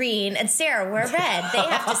wore green and Sarah wore red. They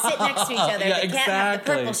have to sit next to each other. Yeah, they can't have the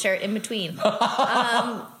exactly. purple shirt in between.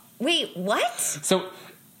 Wait, what? So,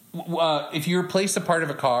 if you replace a part of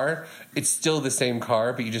a car, it's still the same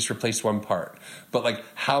car, but you just replace one part. But, like,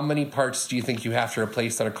 how many parts do you think you have to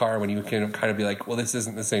replace on a car when you can kind of be like, well, this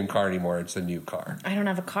isn't the same car anymore, it's a new car? I don't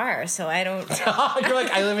have a car, so I don't. You're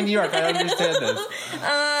like, I live in New York, I understand this.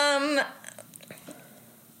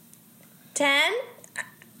 10?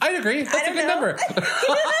 I'd agree. That's a good number.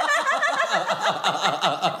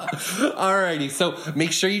 Alrighty, so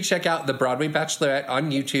make sure you check out The Broadway Bachelorette on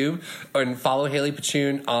YouTube and follow Haley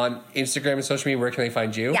Pachun on Instagram and social media. Where can they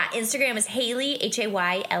find you? Yeah, Instagram is Haley,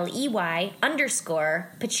 HAYLEY _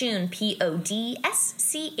 Pachun,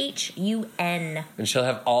 PODSCHUN. And she'll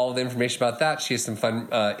have all the information about that. She has some fun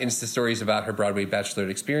Insta stories about her Broadway Bachelorette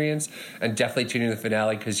experience. And definitely tune in to the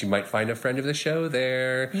finale because you might find a friend of the show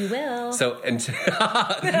there. You will. So,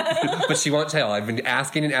 but she won't tell. I've been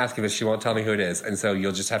asking and asking, but she won't tell me who it is. And so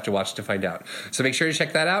you'll just have to watch to find out. So make sure you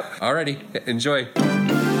check that out. Alrighty, enjoy.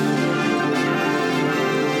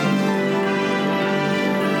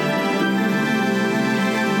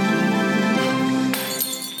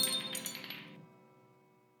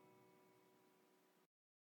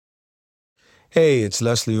 Hey, it's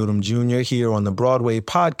Leslie Odom Jr. here on the Broadway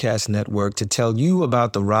Podcast Network to tell you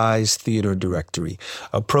about the Rise Theater Directory,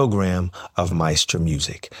 a program of Maestro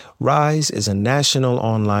Music. Rise is a national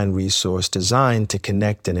online resource designed to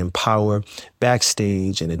connect and empower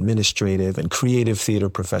backstage and administrative and creative theater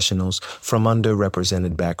professionals from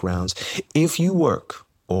underrepresented backgrounds. If you work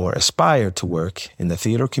or aspire to work in the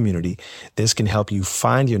theater community, this can help you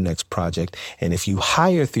find your next project. And if you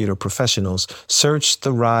hire theater professionals, search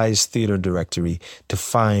the Rise Theater Directory to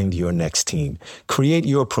find your next team. Create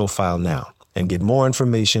your profile now and get more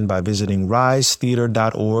information by visiting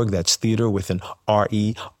risetheater.org. That's theater with an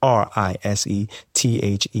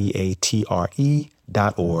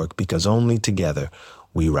RERISETHEATRE.org, because only together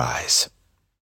we rise.